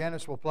feet, our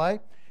pianist will play.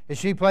 As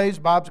she plays,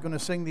 Bob's going to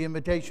sing the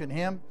invitation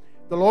hymn.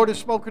 The Lord has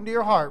spoken to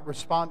your heart.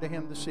 Respond to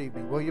Him this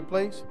evening. Will you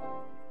please?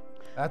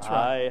 That's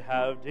right. I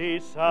have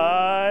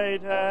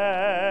decided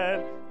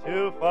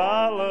to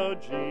follow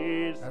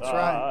Jesus. That's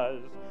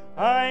right.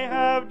 I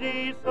have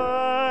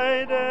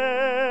decided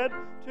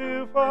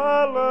to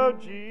follow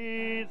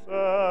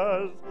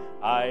Jesus.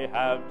 I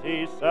have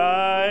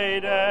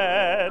decided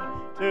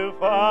to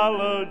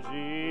follow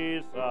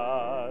Jesus.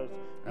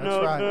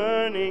 No right.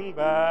 turning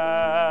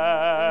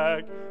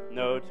back.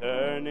 No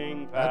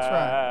turning back. That's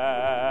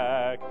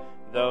right.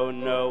 Though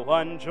no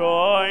one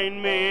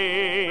join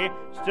me,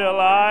 still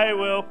I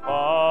will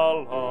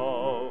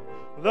follow.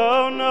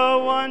 Though no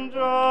one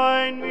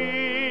join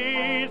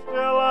me,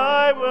 still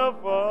I will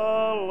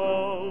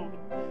follow.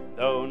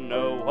 Though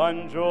no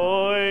one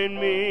join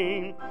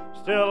me,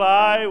 still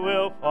I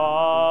will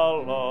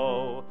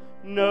follow.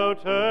 No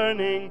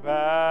turning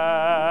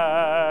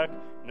back,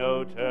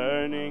 no turning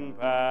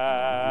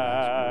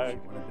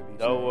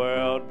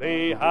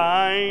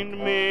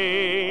behind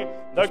me,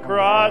 the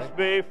cross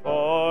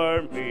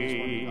before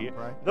me,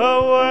 the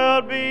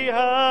world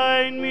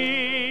behind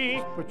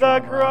me,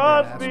 the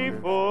cross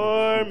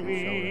before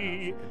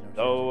me,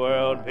 the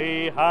world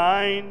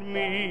behind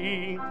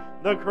me,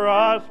 the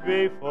cross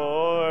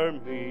before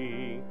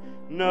me.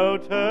 No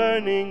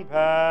turning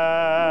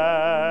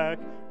back,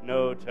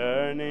 no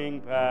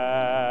turning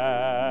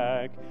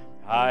back.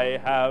 I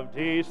have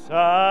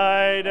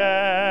decided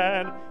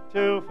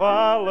to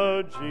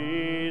follow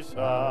Jesus.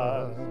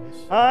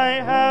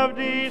 I have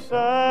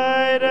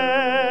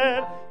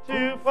decided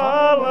to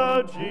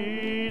follow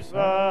Jesus.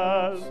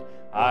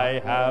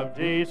 I have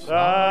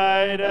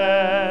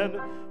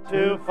decided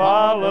to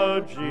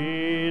follow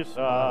Jesus.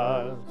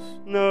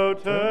 No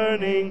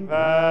turning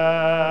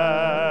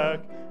back,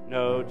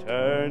 no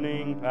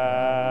turning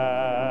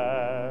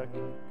back.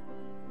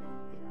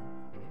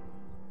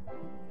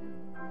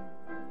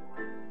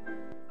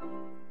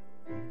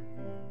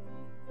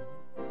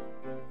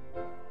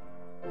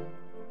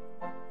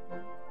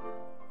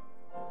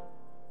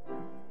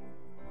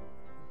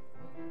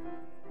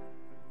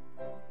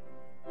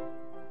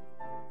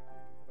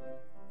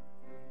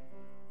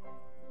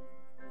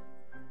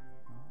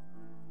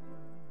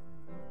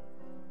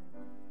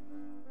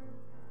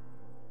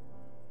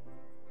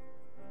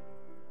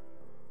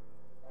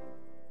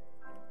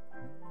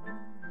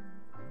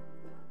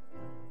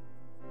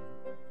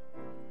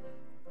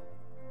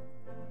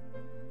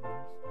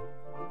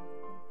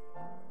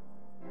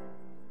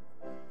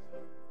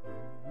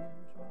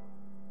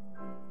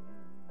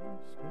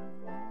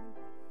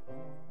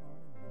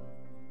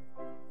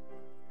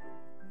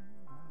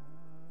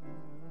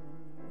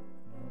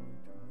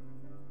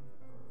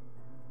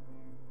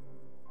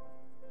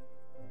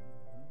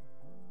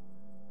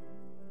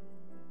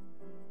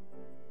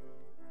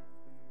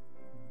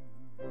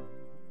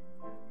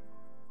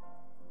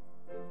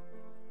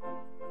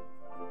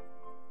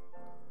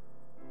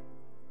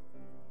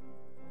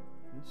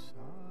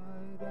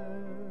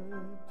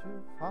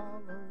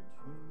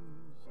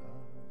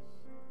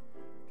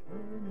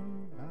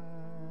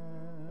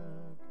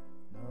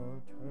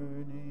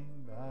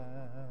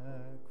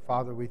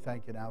 Father, we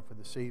thank you now for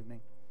this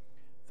evening.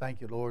 Thank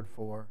you, Lord,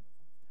 for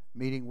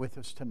meeting with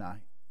us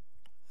tonight.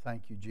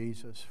 Thank you,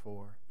 Jesus,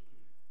 for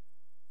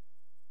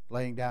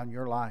laying down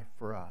your life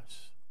for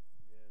us.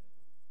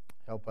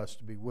 Help us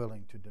to be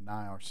willing to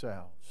deny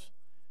ourselves,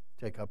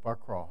 take up our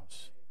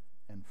cross,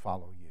 and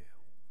follow you.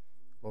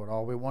 Lord,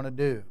 all we want to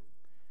do,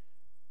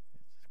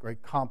 it's a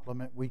great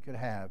compliment we could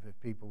have if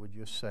people would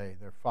just say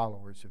they're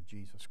followers of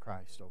Jesus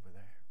Christ over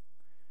there.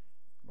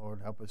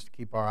 Lord, help us to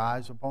keep our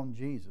eyes upon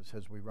Jesus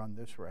as we run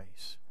this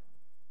race.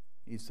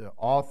 He's the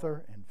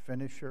author and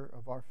finisher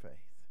of our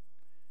faith.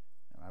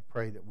 And I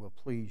pray that we'll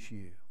please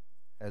you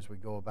as we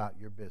go about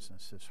your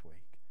business this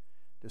week.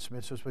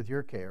 Dismiss us with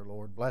your care,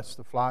 Lord. Bless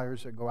the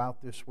flyers that go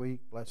out this week.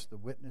 Bless the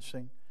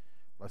witnessing.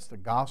 Bless the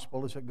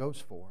gospel as it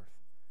goes forth.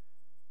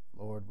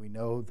 Lord, we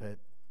know that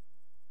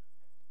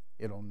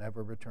it'll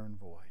never return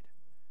void.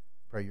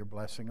 Pray your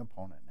blessing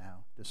upon it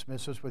now.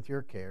 Dismiss us with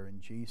your care in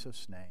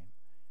Jesus' name.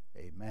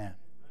 Amen.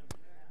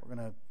 We're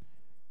going to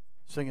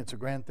sing It's a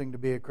Grand Thing to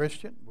Be a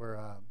Christian. We're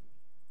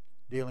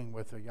dealing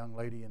with a young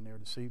lady in there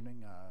this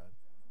evening,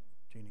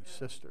 Jeannie's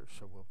sister,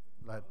 so we'll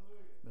let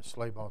Miss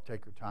Slabaugh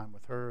take her time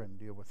with her and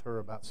deal with her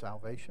about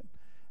salvation.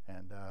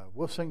 And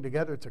we'll sing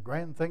together, It's a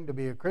Grand Thing to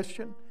Be a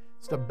Christian.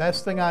 It's the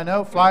best thing I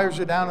know. Flyers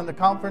are down in the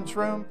conference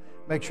room.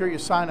 Make sure you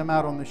sign them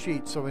out on the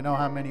sheet so we know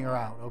how many are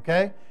out,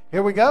 okay?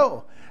 Here we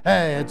go.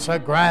 Hey, it's a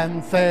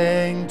grand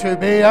thing to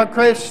be a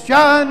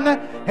Christian.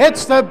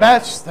 It's the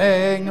best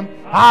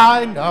thing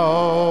I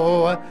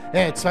know.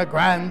 It's a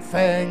grand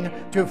thing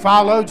to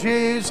follow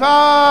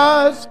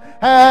Jesus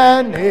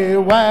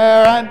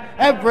anywhere and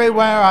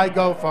everywhere I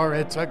go. For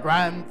it's a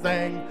grand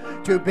thing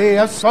to be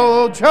a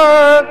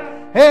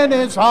soldier in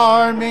his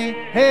army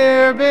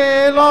here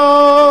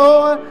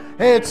below.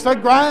 It's the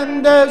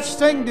grandest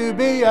thing to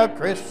be a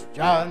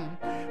Christian.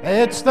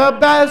 It's the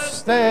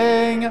best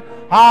thing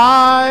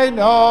I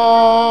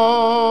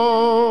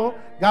know.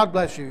 God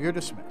bless you. You're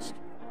dismissed.